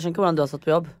da, så jeg skjønner ikke hvordan du har stått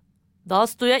på jobb. Da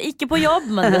sto jeg ikke på jobb,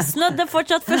 men det snødde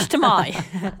fortsatt 1. mai.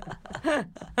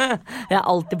 Jeg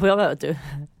alltid på jobb, vet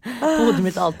du. Hodet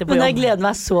mitt alltid på jobb. Men jeg gleder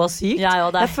meg så sykt.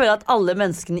 Jeg føler at alle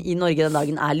menneskene i Norge den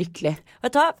dagen lykkelige.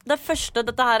 Vet du hva, det første,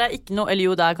 dette her ikke noe, eller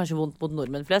jo, det kanskje vondt mot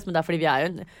nordmenn flest, men det fordi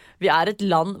vi et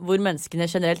land hvor menneskene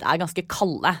generelt ganske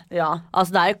kalde. Ja.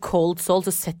 Altså det jo cold soul,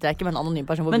 så setter jeg ikke med en anonym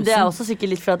person på bussen. Men det også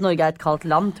sikkert litt fordi at Norge et kaldt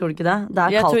land, tror du ikke det?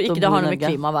 Jeg tror ikke det har noe med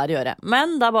klima og vær å gjøre.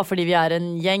 Men det bare fordi vi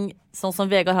en gjeng, sånn som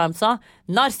Vegard Harm sa,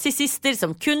 narsissister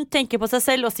som kun tenker på seg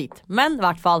selv og sitt. Men i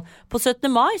hvert fall, på 17.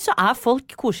 mai så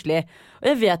folk koselige. Og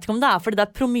jeg vet ikke om det fordi det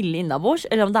promille innabords,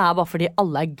 eller om det bare fordi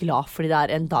alle glad fordi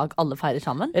det en dag alle feirer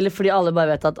sammen. Eller fordi alle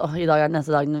bare vet at i dag den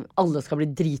neste dagen alle skal bli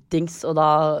dritings, og da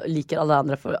liker alle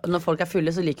andre. Når folk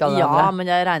fulle, så liker alle andre. Ja, men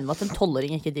jeg regner med at en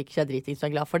 12-åring ikke drikker seg dritings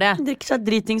og glad for det. Drikker seg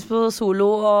dritings på solo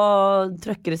og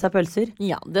trøkker i seg pølser.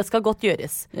 Ja, det skal godt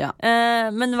gjøres. Ja.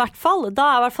 Men i hvert fall,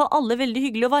 da i hvert fall alle veldig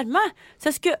hyggelige og varme.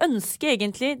 Så jeg skulle ønske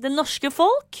egentlig det norske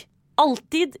folk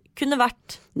alltid kunne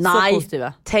vært så positive.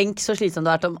 Tenk så slitsomt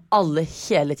det om alle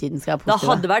hele tiden skal være positive. Det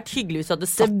hadde vært hyggelig hvis du hadde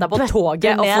satt deg på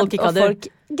toget og folk ikke hadde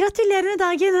gratulerer med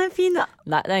dagen, den fin da.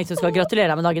 Nei, det ingen som skal gratulere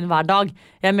deg med dagen hver dag.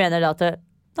 Jeg mener det at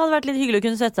det hadde vært litt hyggelig å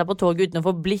kunne sette seg på toget uten å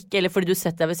få blikk, eller fordi du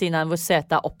setter deg ved siden av hvor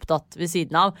setet opptatt ved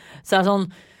siden av, så det sånn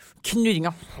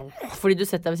knurring av fordi du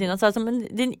setter deg ved siden av, så det sånn, men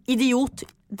din idiot,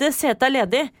 det setet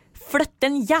ledig, flytt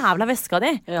den jævla veska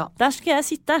di. Der skal jeg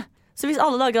sitte. Så hvis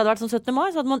alle dager hadde vært som 17. mai,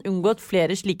 så hadde man unngått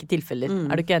flere slike tilfeller.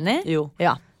 Du ikke enig? Jo.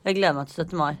 Ja. Jeg gleder meg til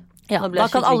 17. mai. Ja, da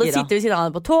kan alle sitte ved siden av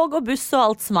deg på tog og buss og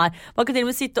alt som Man kan til og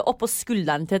med sitte oppå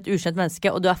skulderen til et ukjent menneske,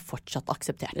 og du fortsatt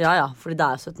akseptert. Ja, fordi det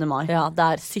 17. mai. Ja, det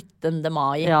 17.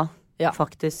 mai. Ja,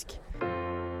 faktisk.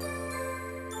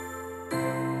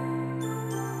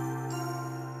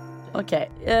 Ok,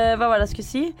 hva var det jeg skulle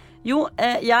si? Jo,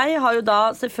 jeg har jo da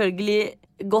selvfølgelig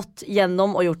gått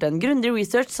gjennom og gjort en grundig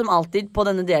research som alltid på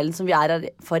denne delen som vi her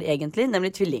for egentlig,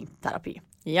 nemlig tvillingterapi.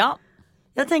 Ja.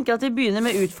 Jeg tenker at vi begynner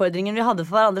med utfordringen vi hadde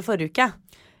for hverandre forrige uke.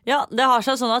 Ja, det har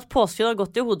seg sånn at påsken har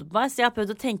gått i hodet på meg, så jeg har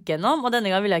prøvd å tenke gjennom, og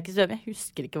denne gang vil jeg ikke svømme. Jeg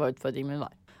husker ikke hva utfordringen min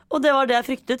var. Og det var det jeg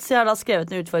fryktet, så jeg har da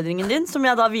skrevet ned utfordringen din, som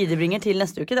jeg da viderebringer til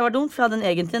neste uke. Det var dumt, for jeg hadde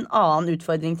egentlig en annen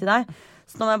utfordring til deg.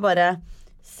 Så nå må jeg bare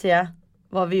se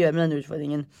hva vi gjør med denne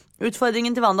utfordringen.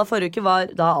 Utfordringen til Wanda forrige uke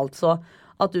var da altså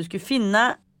at du skulle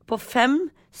finne på 5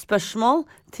 spørsmål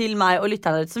til meg og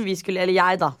lytterne som vi skulle, eller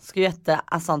jeg da, skulle gjette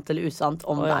sant eller usant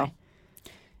om deg.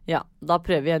 Ja, da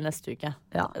prøver vi neste uke.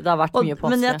 Ja. Det har vært mye påske.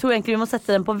 Men jeg tror egentlig vi må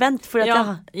sette den på vent.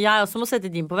 Jeg også må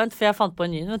sette din på vent, for jeg fant på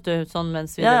en ny, vet du, sånn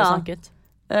mens vi snakket.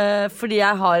 Fordi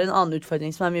jeg har en annen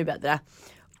utfordring som mye bedre.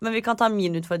 Men vi kan ta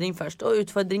min utfordring først. Og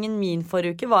utfordringen min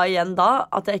forrige uke var igjen da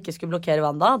at jeg ikke skulle blokkere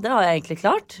Wanda. Det har jeg egentlig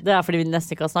klart. Det fordi vi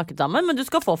nesten ikke har snakket sammen, men du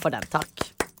skal få for den. Takk.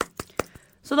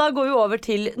 Så da går vi over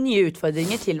til nye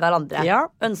utfordringer til hverandre. Ja.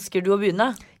 Ønsker du å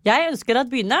begynne? Jeg ønsker å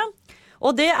begynne.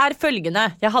 Og det følgende.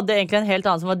 Jeg hadde egentlig en helt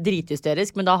annen som var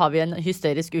drithysterisk, men da har vi en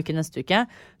hysterisk uke neste uke.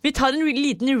 Vi tar en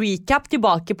liten recap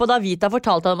tilbake på da Vita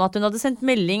fortalte om at hun hadde sendt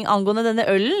melding angående denne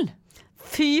ølen.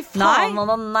 Fy faen,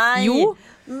 nei. Jo.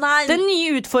 Nei. Den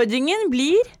nye utfordringen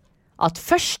blir at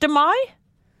 1. mai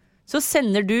så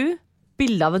sender du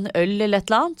bilde av en øl eller et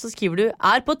eller annet, så skriver du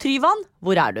på Tryvann,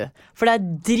 hvor du? For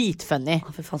det dritfunny.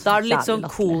 Da det litt sånn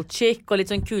cool chick og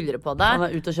litt sånn kulere på det. Kan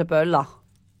være ut og kjøpe øl da.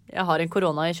 Jeg har en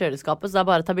korona i kjøleskapet, så det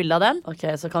bare å ta bilde av den. Ok,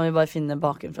 så kan vi bare finne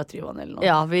bakgrunn fra Tryvann eller noe.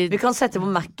 Ja, vi kan sette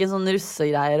på Mac-en sånne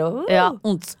russegreier og Ja,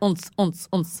 ons.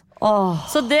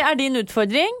 Så det din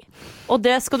utfordring, og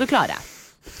det skal du klare.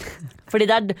 Fordi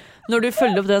når du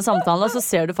følger opp den samtalen, så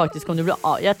ser du faktisk om du blir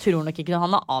Jeg tror nok ikke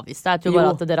han har avvist det. Jeg tror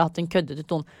bare at dere har hatt en køddete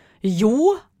ton.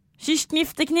 Jo,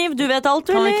 kystkniftekniv, du vet alt,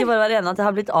 eller? Kan vi ikke bare være enige at jeg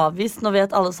har blitt avvist? Nå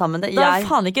vet alle sammen det. Det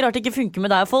faen ikke rart det ikke funker med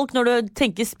deg og folk når du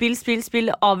tenker spill,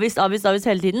 avvist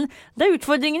hele tiden. Det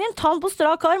utfordringen din. Ta den på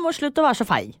strak arm og slutt å være så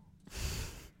feig.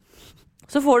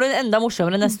 Så får du en enda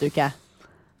morsommere neste uke.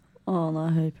 Nå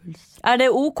høy puls. Det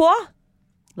ok?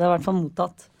 Det i hvert fall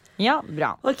mottatt. Ja,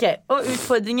 bra. Ok, og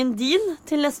utfordringen din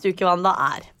til neste uke, Wanda,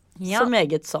 så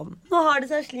meget som. Nå har det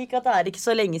seg slik at det ikke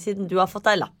så lenge siden du har fått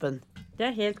deg lappen. Det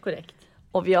helt korrekt.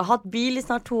 Og vi har hatt bil i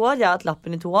snart 2 år. Jeg har hatt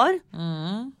lappen i 2 år.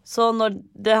 Så når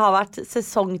det har vært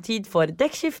sesongtid for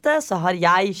dekkskifte, så har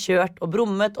jeg kjørt og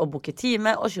brummet og booket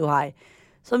time og tjohei.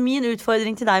 Så min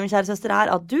utfordring til deg, min kjære søster,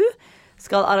 er at du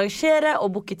skal arrangere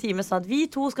og booke time sånn at vi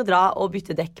 2 skal dra og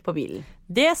bytte dekk på bilen.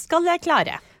 Det skal jeg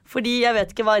klare. Fordi jeg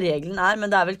vet ikke hva regelen er,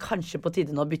 men det er vel kanskje på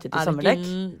tide nå å bytte til sommerdekk. Er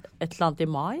det ikke et eller annet i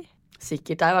mai?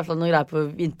 Sikkert, det er i hvert fall noe greier på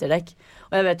vinterdekk.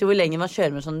 Og jeg vet jo hvor lenge man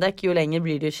kjører med sånn dekk, jo lenger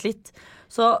blir det slitt.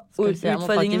 Så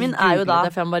utfordringen min er jo da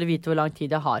for jeg må bare vite hvor lang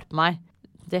tid jeg har på meg.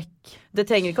 Dekk. Det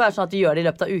trenger ikke være sånn at du gjør det i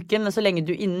løpet av uken, men så lenge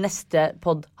du innen neste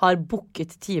podd har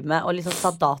booket time og liksom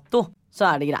satt dato,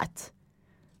 så er det greit.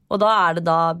 Og da er det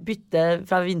da bytte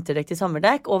fra vinterdekk til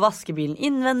sommerdekk og vaske bilen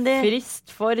innvendig.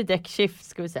 Frist for dekkskift,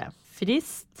 skal vi se.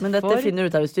 Frist men dette finner du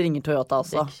ut av hvis du ringer Toyota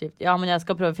også. Dekkskift. Ja, men jeg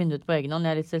skal prøve å finne ut på egen hånd.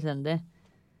 Jeg er litt selvstendig.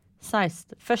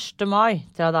 1. mai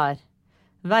til jeg der.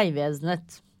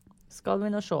 Veivesenet. Skal vi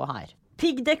nå se her.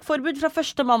 Piggdekkforbud fra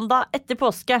 1. mandag etter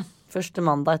påske. 1.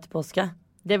 mandag etter påske.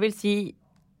 Det vil si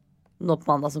nå på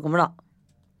mandag som kommer,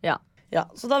 da. Ja.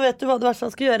 Så da vet du hva du i hvert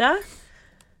fall skal gjøre.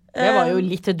 Det var jo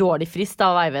litt dårlig frist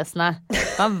av Veivesenet.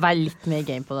 Man var litt mer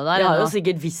game på det der. Jeg har jo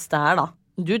sikkert visst det her, da.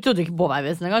 Du trodde ikke på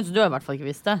Veivesenet engang, så du har i hvert fall ikke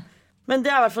visst det. Men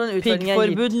det er i hvert fall en utfordring jeg har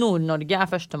gitt. Piggforbud Nord-Norge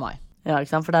er 1. mai. Ja,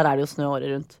 ikke sant? For der er det jo snø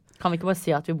året rundt. Kan vi ikke bare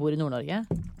si at vi bor i Nord-Norge?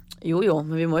 Jo,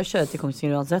 men vi må jo kjøre til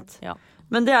Kongsvinger uansett. Ja.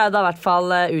 Men det er da i hvert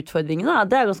fall utfordringen, da.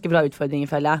 Det er ganske bra utfordringer,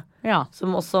 føler jeg. Ja.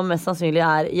 Som også mest sannsynlig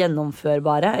er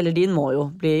gjennomførbare. Eller din må jo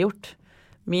bli gjort.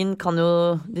 Min kan jo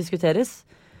diskuteres.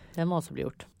 Det må også bli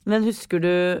gjort. Men husker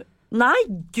du... Nei,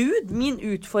 gud, min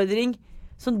utfordring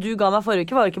som du ga meg forrige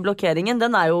uke var jo ikke blokkeringen.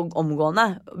 Den er jo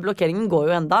omgående. Blokkeringen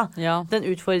går jo enda. Ja. Den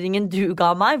utfordringen du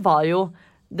ga meg var jo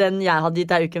den jeg hadde gitt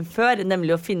deg uken før,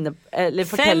 nemlig å finne... Eller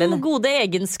fortelle 5 gode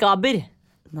egenskaper.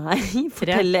 Nei,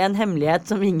 fortelle en hemmelighet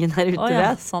som ingen her ute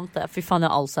vet. Sant det. Fy faen,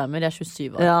 jeg har Alzheimer. Jeg er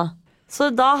 27 år. Ja. Så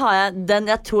da har jeg den.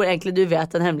 Jeg tror egentlig du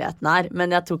vet den hemmeligheten her,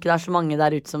 men jeg tror ikke det er så mange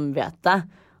der ute som vet det.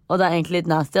 Og det er egentlig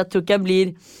litt nasty. Jeg tror ikke jeg blir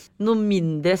noe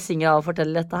mindre singel av å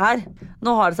fortelle dette her.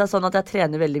 Nå har det seg sånn at jeg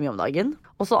trener veldig mye om dagen,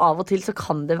 og så av og til så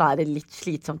kan det være litt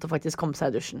slitsomt å faktisk komme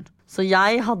seg i dusjen. Så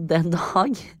jeg hadde en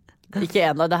dag Ikke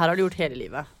en dag, det her har du gjort hele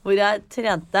livet. hvor jeg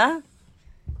trente,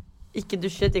 ikke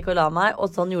dusjet, ikke å la meg,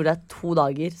 og sånn gjorde jeg 2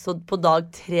 dager. Så på dag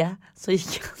 3 så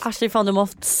gikk jeg. Æsj, faen, du må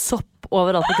ha sopp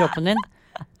overalt på kroppen din.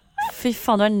 Fy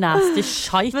faen, du er nasty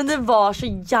shite. Men det var så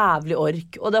jævlig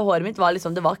ork. Og det håret mitt var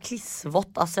liksom, det var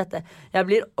klissvått av svette. Jeg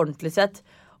blir ordentlig svett.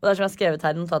 Og det er som jeg har skrevet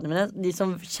her i notatene mine, de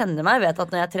som kjenner meg vet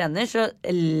at når jeg trener, så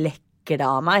lekker det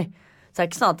av meg. Så det er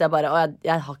ikke sånn at jeg bare,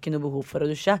 jeg har ikke noe behov for å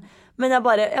dusje. Men jeg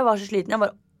var så sliten, jeg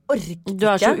bare orket ikke. Du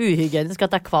er så uhygienisk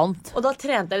at det er kvalmt. Og da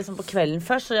trente jeg liksom på kvelden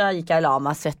først, så gikk jeg la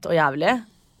meg svett og jævlig.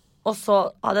 Og så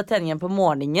hadde jeg trening igjen på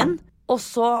morgenen. Og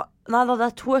så, da hadde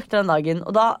jeg 2 økter den dagen.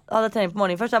 Og da hadde jeg trening på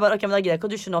morgenen først. Jeg bare, ok, men da gidder jeg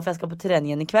ikke å dusje nå, for jeg skal på trening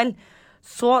igjen i kveld.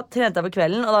 Så trente jeg på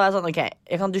kvelden, og da var jeg sånn, ok,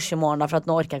 jeg kan dusje i morgen da, for at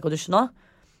nå orker jeg ikke å dusje nå.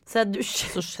 Så jeg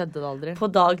dusjer. Så skjedde det aldri. På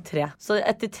dag 3. Så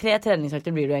etter 3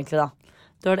 treningsøkter blir du egentlig da.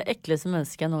 Du er det ekleste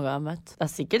mennesket jeg noen gang har møtt. Det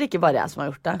er sikkert ikke bare jeg som har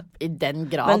gjort det. I den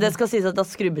grad. Men det skal sies at da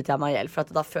skrubbet jeg meg i hjel, for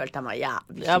at da følte jeg meg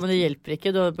jævlig. Ja, men det hjelper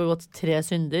ikke. Du har begått 3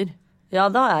 synder. Ja,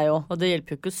 da er jeg jo. Og det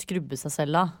hjelper jo ikke å skrubbe seg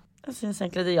selv da. Jeg synes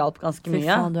egentlig det hjalp ganske Fy mye.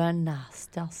 faen, du er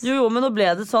nasty, ass. Jo, men nå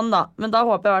ble det sånn da. Men da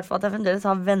håper jeg i hvert fall at jeg fremdeles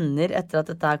har venner etter at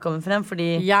dette her kommer frem, fordi...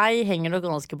 Jeg henger nok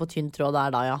ganske på tynn tråd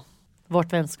der da, ja. Vårt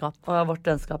vennskap. Og vårt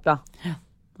vennskap, ja. Ja.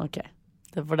 Ok.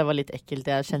 For det var litt ekkelt.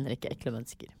 Jeg kjenner ikke ekle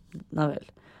mennesker. Nei vel.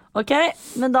 Ok,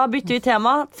 men da bytter vi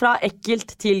tema fra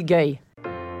ekkelt til gøy.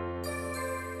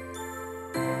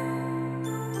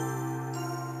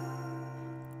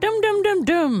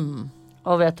 Dum.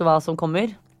 Og vet du hva som kommer?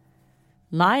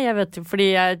 Nei, jeg vet ikke, fordi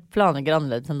jeg planlegger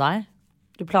annerledes enn deg.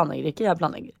 Du planlegger ikke, jeg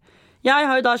planlegger. Jeg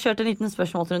har jo da kjørt en liten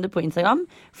spørsmålsrunde på Instagram,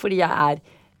 fordi jeg er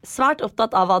svært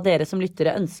opptatt av hva dere som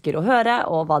lyttere ønsker å høre,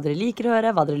 og hva dere liker å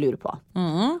høre, hva dere lurer på.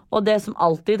 Og det som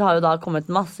alltid har jo da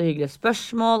kommet masse hyggelige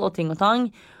spørsmål og ting og tang.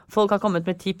 Folk har kommet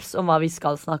med tips om hva vi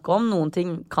skal snakke om. Noen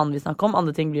ting kan vi snakke om,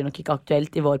 andre ting blir nok ikke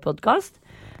aktuelt i vår podcast.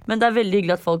 Men det er veldig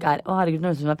hyggelig at folk er, å herregud,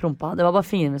 noe som er prompa. Det var bare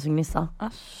fingrene som gnissa.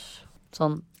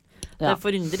 Sånn. Ja. Det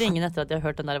forundrer ingen etter at jeg har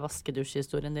hørt den der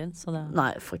vaskedusj-historien din. Så det...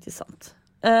 Nei, faktisk sant.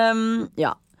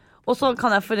 Ja. Og så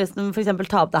kan jeg forresten for eksempel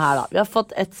ta opp det her da. Vi har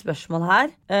fått et spørsmål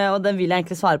her, og den vil jeg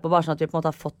egentlig svare på, bare sånn at vi på en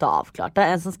måte har fått det avklart. Det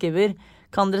er en som skriver,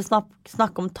 kan dere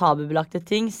snakke om tabubelagte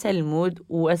ting, selvmord,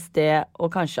 OSD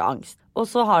og kanskje angst? Og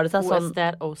så har det seg sånn... OSD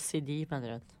er OCD,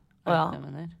 mener du? Ja.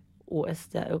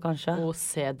 OSD jo kanskje.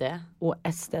 OCD.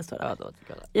 OSD står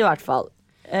det. I hvert fall.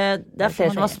 Det er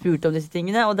flere som har spurt om disse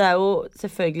tingene, og det er jo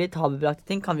selvfølgelig tabubelagte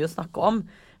ting kan vi jo snakke om.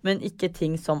 men ikke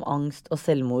ting som angst og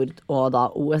selvmord og da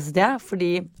OSD,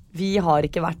 fordi vi har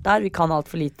ikke vært der, vi kan alt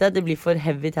for lite, det blir for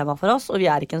heavy tema for oss, og vi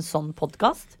er ikke en sånn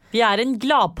podcast. Vi er en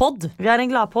gladpodd. Vi er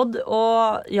en gladpodd,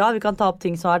 og ja, vi kan ta opp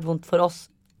ting som har vært vondt for oss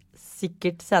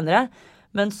sikkert senere,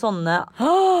 men sånne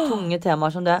tunge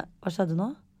temaer som det. Hva skjedde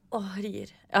nå? Rier.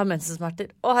 Jeg har mensensmerter.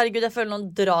 Herregud, jeg føler noen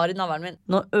drar i navlen min.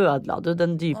 Nå ødela du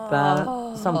den dype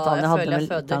samtalen jeg hadde med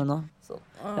lytterne nå.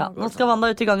 Ja, nå skal Wanda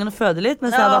ut i gangen og føde litt,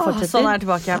 mens jeg da fortsetter. Sånn er jeg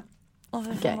tilbake.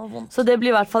 Okay. Så det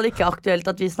blir i hvert fall ikke aktuelt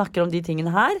at vi snakker om de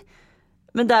tingene her.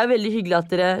 Men det er jo veldig hyggelig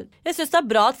at dere Jeg synes det er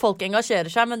bra at folk engasjerer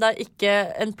seg, men det er ikke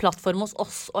en plattform hos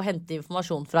oss å hente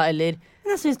informasjon fra, eller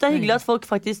Jeg synes det er hyggelig at folk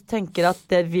faktisk tenker at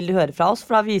det vil høre fra oss,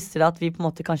 for da viser det at vi på en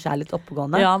måte kanskje er litt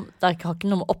oppegående. Ja, det har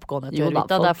ikke noe med oppegående til å gjøre,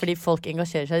 det er fordi folk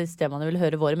engasjerer seg i stedet man vil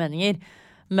høre våre meninger.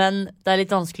 Men det er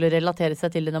litt vanskelig å relatere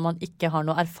seg til det når man ikke har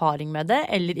noe erfaring med det,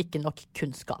 eller ikke nok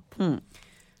kunnskap.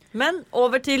 Men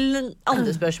over til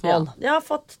andre spørsmål. Ja. Jeg har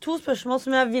fått 2 spørsmål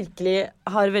som jeg virkelig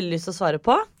har veldig lyst til å svare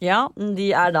på. Ja. De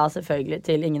er da selvfølgelig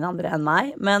til ingen andre enn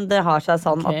meg, men det har seg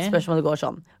sånn at spørsmålet går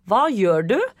sånn. Hva gjør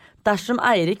du dersom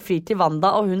Eirik frir til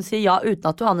Wanda og hun sier ja uten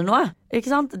at du aner noe?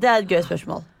 Ikke sant? Det er et gøy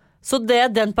spørsmål. Så det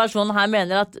den personen her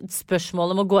mener at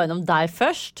spørsmålet må gå gjennom deg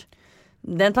først?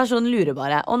 Den personen lurer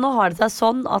bare. Og nå har det seg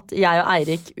sånn at jeg og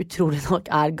Eirik utrolig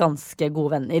nok er ganske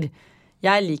gode venner.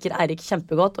 Jeg liker Eirik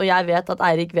kjempegodt, og jeg vet at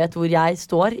Eirik vet hvor jeg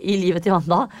står i livet til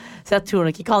Wanda. Så jeg tror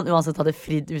nok ikke han uansett hadde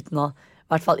fridd uten å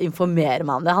i hvert fall informere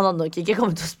meg om det. Han hadde nok ikke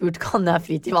kommet og spurt kan jeg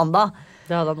fri til Wanda.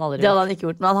 Det hadde han aldri gjort. Det hadde han ikke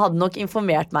gjort, men han hadde nok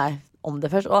informert meg om det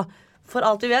først. Og for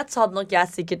alt vi vet, så hadde nok jeg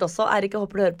sikkert også, Eirik, jeg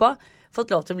håper du hører på,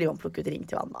 fått lov til å bli omplukket ring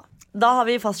til Wanda. Da har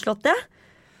vi fastslått det.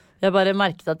 Jeg bare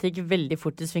merket at det gikk veldig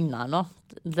fort i svingene her nå.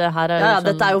 Det her er sånn...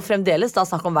 Dette er jo fremdeles da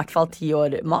snakk om i hvert fall 10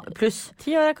 år pluss.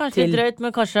 10 år er kanskje litt drøyt,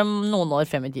 men kanskje noen år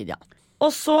frem i tid, ja.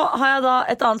 Og så har jeg da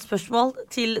et annet spørsmål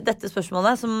til dette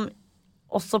spørsmålet, som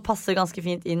også passer ganske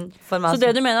fint inn for meg. Så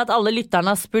det du mener at alle lytterne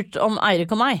har spurt om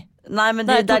Eirik og meg? Nei, men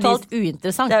det er totalt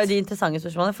uinteressant. Det er jo de interessante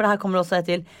spørsmålene, for det her kommer også et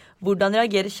til. Hvordan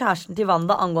reagerer kjæresten til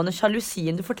Wanda angående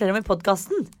sjalusien du forteller om i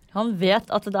podcasten? Han vet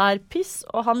at det er piss,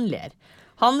 og han ler.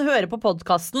 Han hører på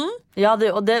podcasten. Ja,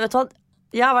 vet du hva?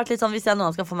 Jeg har vært litt sånn, hvis jeg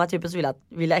noen skal få meg type, så vil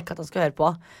jeg ikke at han skal høre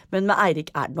på. Men med Eirik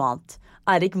er det noe annet.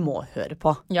 Eirik må høre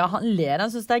på. Ja, han ler,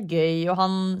 han synes det er gøy, og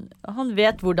han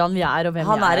vet hvordan vi er, og hvem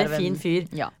han vi er. Han er en fin fyr.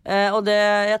 Ja. Og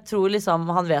jeg tror liksom,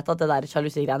 han vet at det der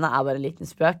sjalusigreiene er bare en liten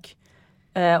spøk.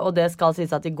 Og det skal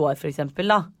sies at i går, for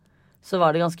eksempel, da, så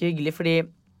var det ganske hyggelig, fordi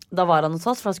da var han hos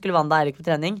oss, for da skulle Wanda og Eirik på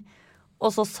trening.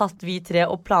 Og så satt vi 3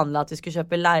 og planla at vi skulle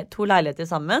kjøpe 2 leiligheter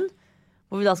sammen.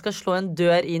 Hvor vi da skal slå en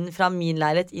dør inn fra min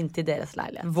leilighet inn til deres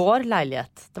leilighet. Vår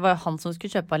leilighet. Det var jo han som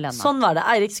skulle kjøpe alene. Sånn var det.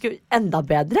 Eirik skulle enda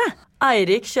bedre.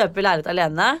 Eirik kjøper leilighet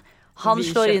alene. Han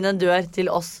slår inn en dør til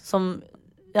oss som,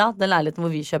 ja, den leiligheten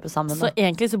hvor vi kjøper sammen. Så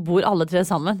egentlig så bor alle 3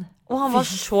 sammen. Og han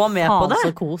var så med på det.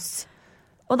 Så kos.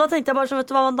 Og da tenkte jeg bare sånn,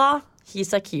 vet du hva, Wanda?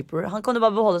 He's a keeper. Han kan du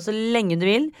bare beholde så lenge du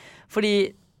vil. Fordi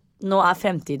nå er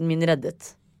fremtiden min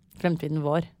reddet. Fremtiden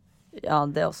vår. Ja,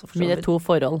 det er også for så vidt. 2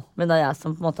 forhold. Men det er jeg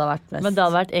som på en måte har vært mest. Men det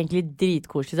hadde vært egentlig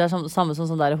dritkoselig. Det er samme som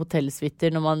sånn der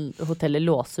hotellsvitter når hotellet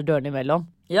låser dørene imellom.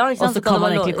 Ja, ikke sant? Og så kan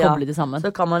man egentlig koble de sammen.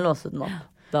 Så kan man låse den opp.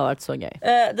 Det har vært så gøy.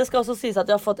 Det skal også sies at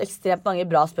jeg har fått ekstremt mange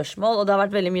bra spørsmål. Og det har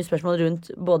vært veldig mye spørsmål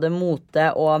rundt både mote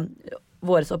og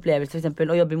våre opplevelser, for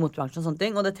eksempel, å jobbe i motebransjen og sånne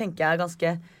ting. Og det tenker jeg er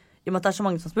ganske, i og med at det er så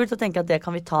mange som har spurt, så tenker jeg at det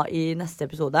kan vi ta i neste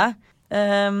episode.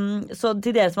 Så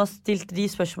til dere som har stilt de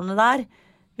spørsmålene der,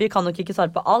 vi kan nok ikke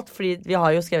svare på alt, fordi vi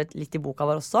har jo skrevet litt i boka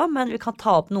vår også, men vi kan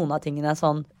ta opp noen av tingene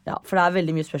sånn, ja, for det er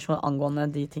veldig mye spørsmål angående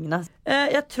de tingene.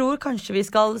 Jeg tror kanskje vi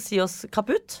skal si oss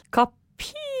kaputt.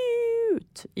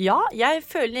 Kaputt! Ja, jeg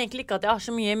føler egentlig ikke at jeg har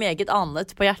så mye meget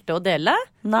annet på hjertet å dele.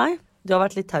 Nei, du har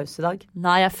vært litt taus i dag.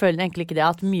 Nei, jeg føler egentlig ikke det. Jeg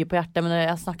har hatt mye på hjertet, men jeg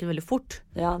har snakket veldig fort.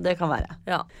 Ja, det kan være.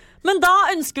 Ja. Men da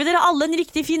ønsker vi dere alle en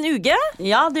riktig fin uke.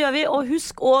 Ja, det gjør vi, og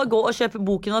husk å gå og kjøpe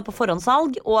boken vår på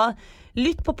forhåndssalg, og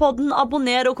lytt på podden,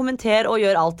 abonner og kommenter og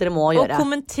gjør alt dere må gjøre. Og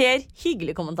kommenter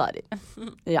hyggelige kommentarer.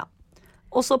 Ja.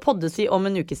 Og så poddes vi om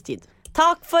en ukes tid.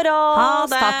 Takk for oss. Ha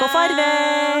det. Takk og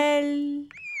farvel.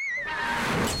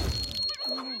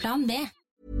 Plan B.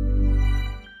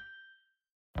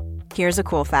 Here's a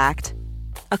cool fact.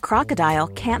 A crocodile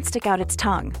can't stick out its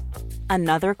tongue.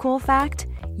 Another cool fact,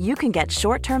 you can get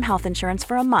short-term health insurance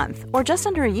for a month or just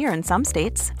under a year in some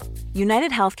states.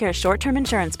 United Healthcare short-term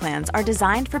insurance plans are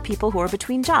designed for people who are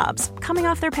between jobs, coming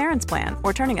off their parents' plan,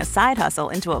 or turning a side hustle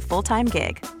into a full-time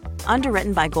gig.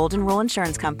 Underwritten by Golden Rule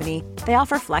Insurance Company, they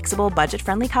offer flexible,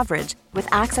 budget-friendly coverage with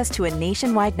access to a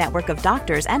nationwide network of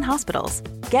doctors and hospitals.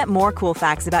 Get more cool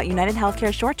facts about United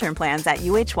Healthcare short-term plans at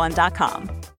uh1.com.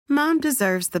 Mom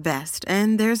deserves the best,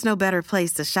 and there's no better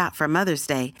place to shop for Mother's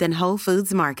Day than Whole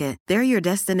Foods Market. They're your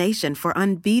destination for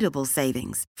unbeatable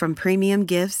savings, from premium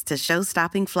gifts to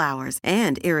show-stopping flowers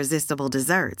and irresistible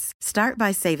desserts. Start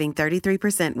by saving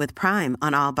 33% with Prime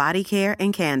on all body care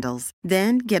and candles.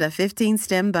 Then get a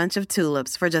 15-stem bunch of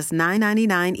tulips for just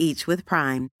 $9.99 each with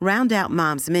Prime. Round out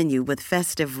Mom's menu with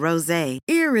festive rosé,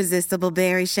 irresistible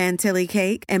berry chantilly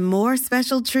cake, and more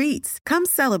special treats. Come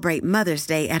celebrate Mother's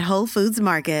Day at Whole Foods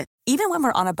Market. Even when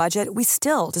we're on a budget, we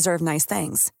still deserve nice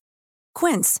things.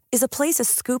 Quince is a place to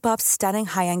scoop up stunning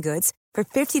high-end goods for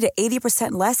 50 to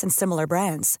 80% less than similar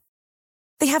brands.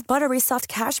 They have buttery soft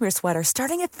cashmere sweaters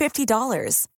starting at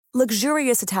 $50,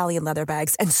 luxurious Italian leather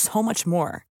bags, and so much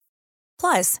more.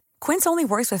 Plus, Quince only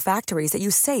works with factories that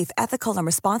use safe, ethical, and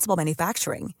responsible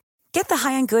manufacturing. Get the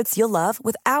high-end goods you'll love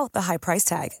without the high price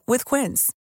tag with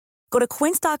Quince. Go to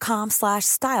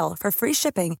quince.com/style for free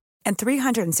shipping and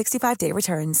 365-day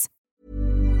returns.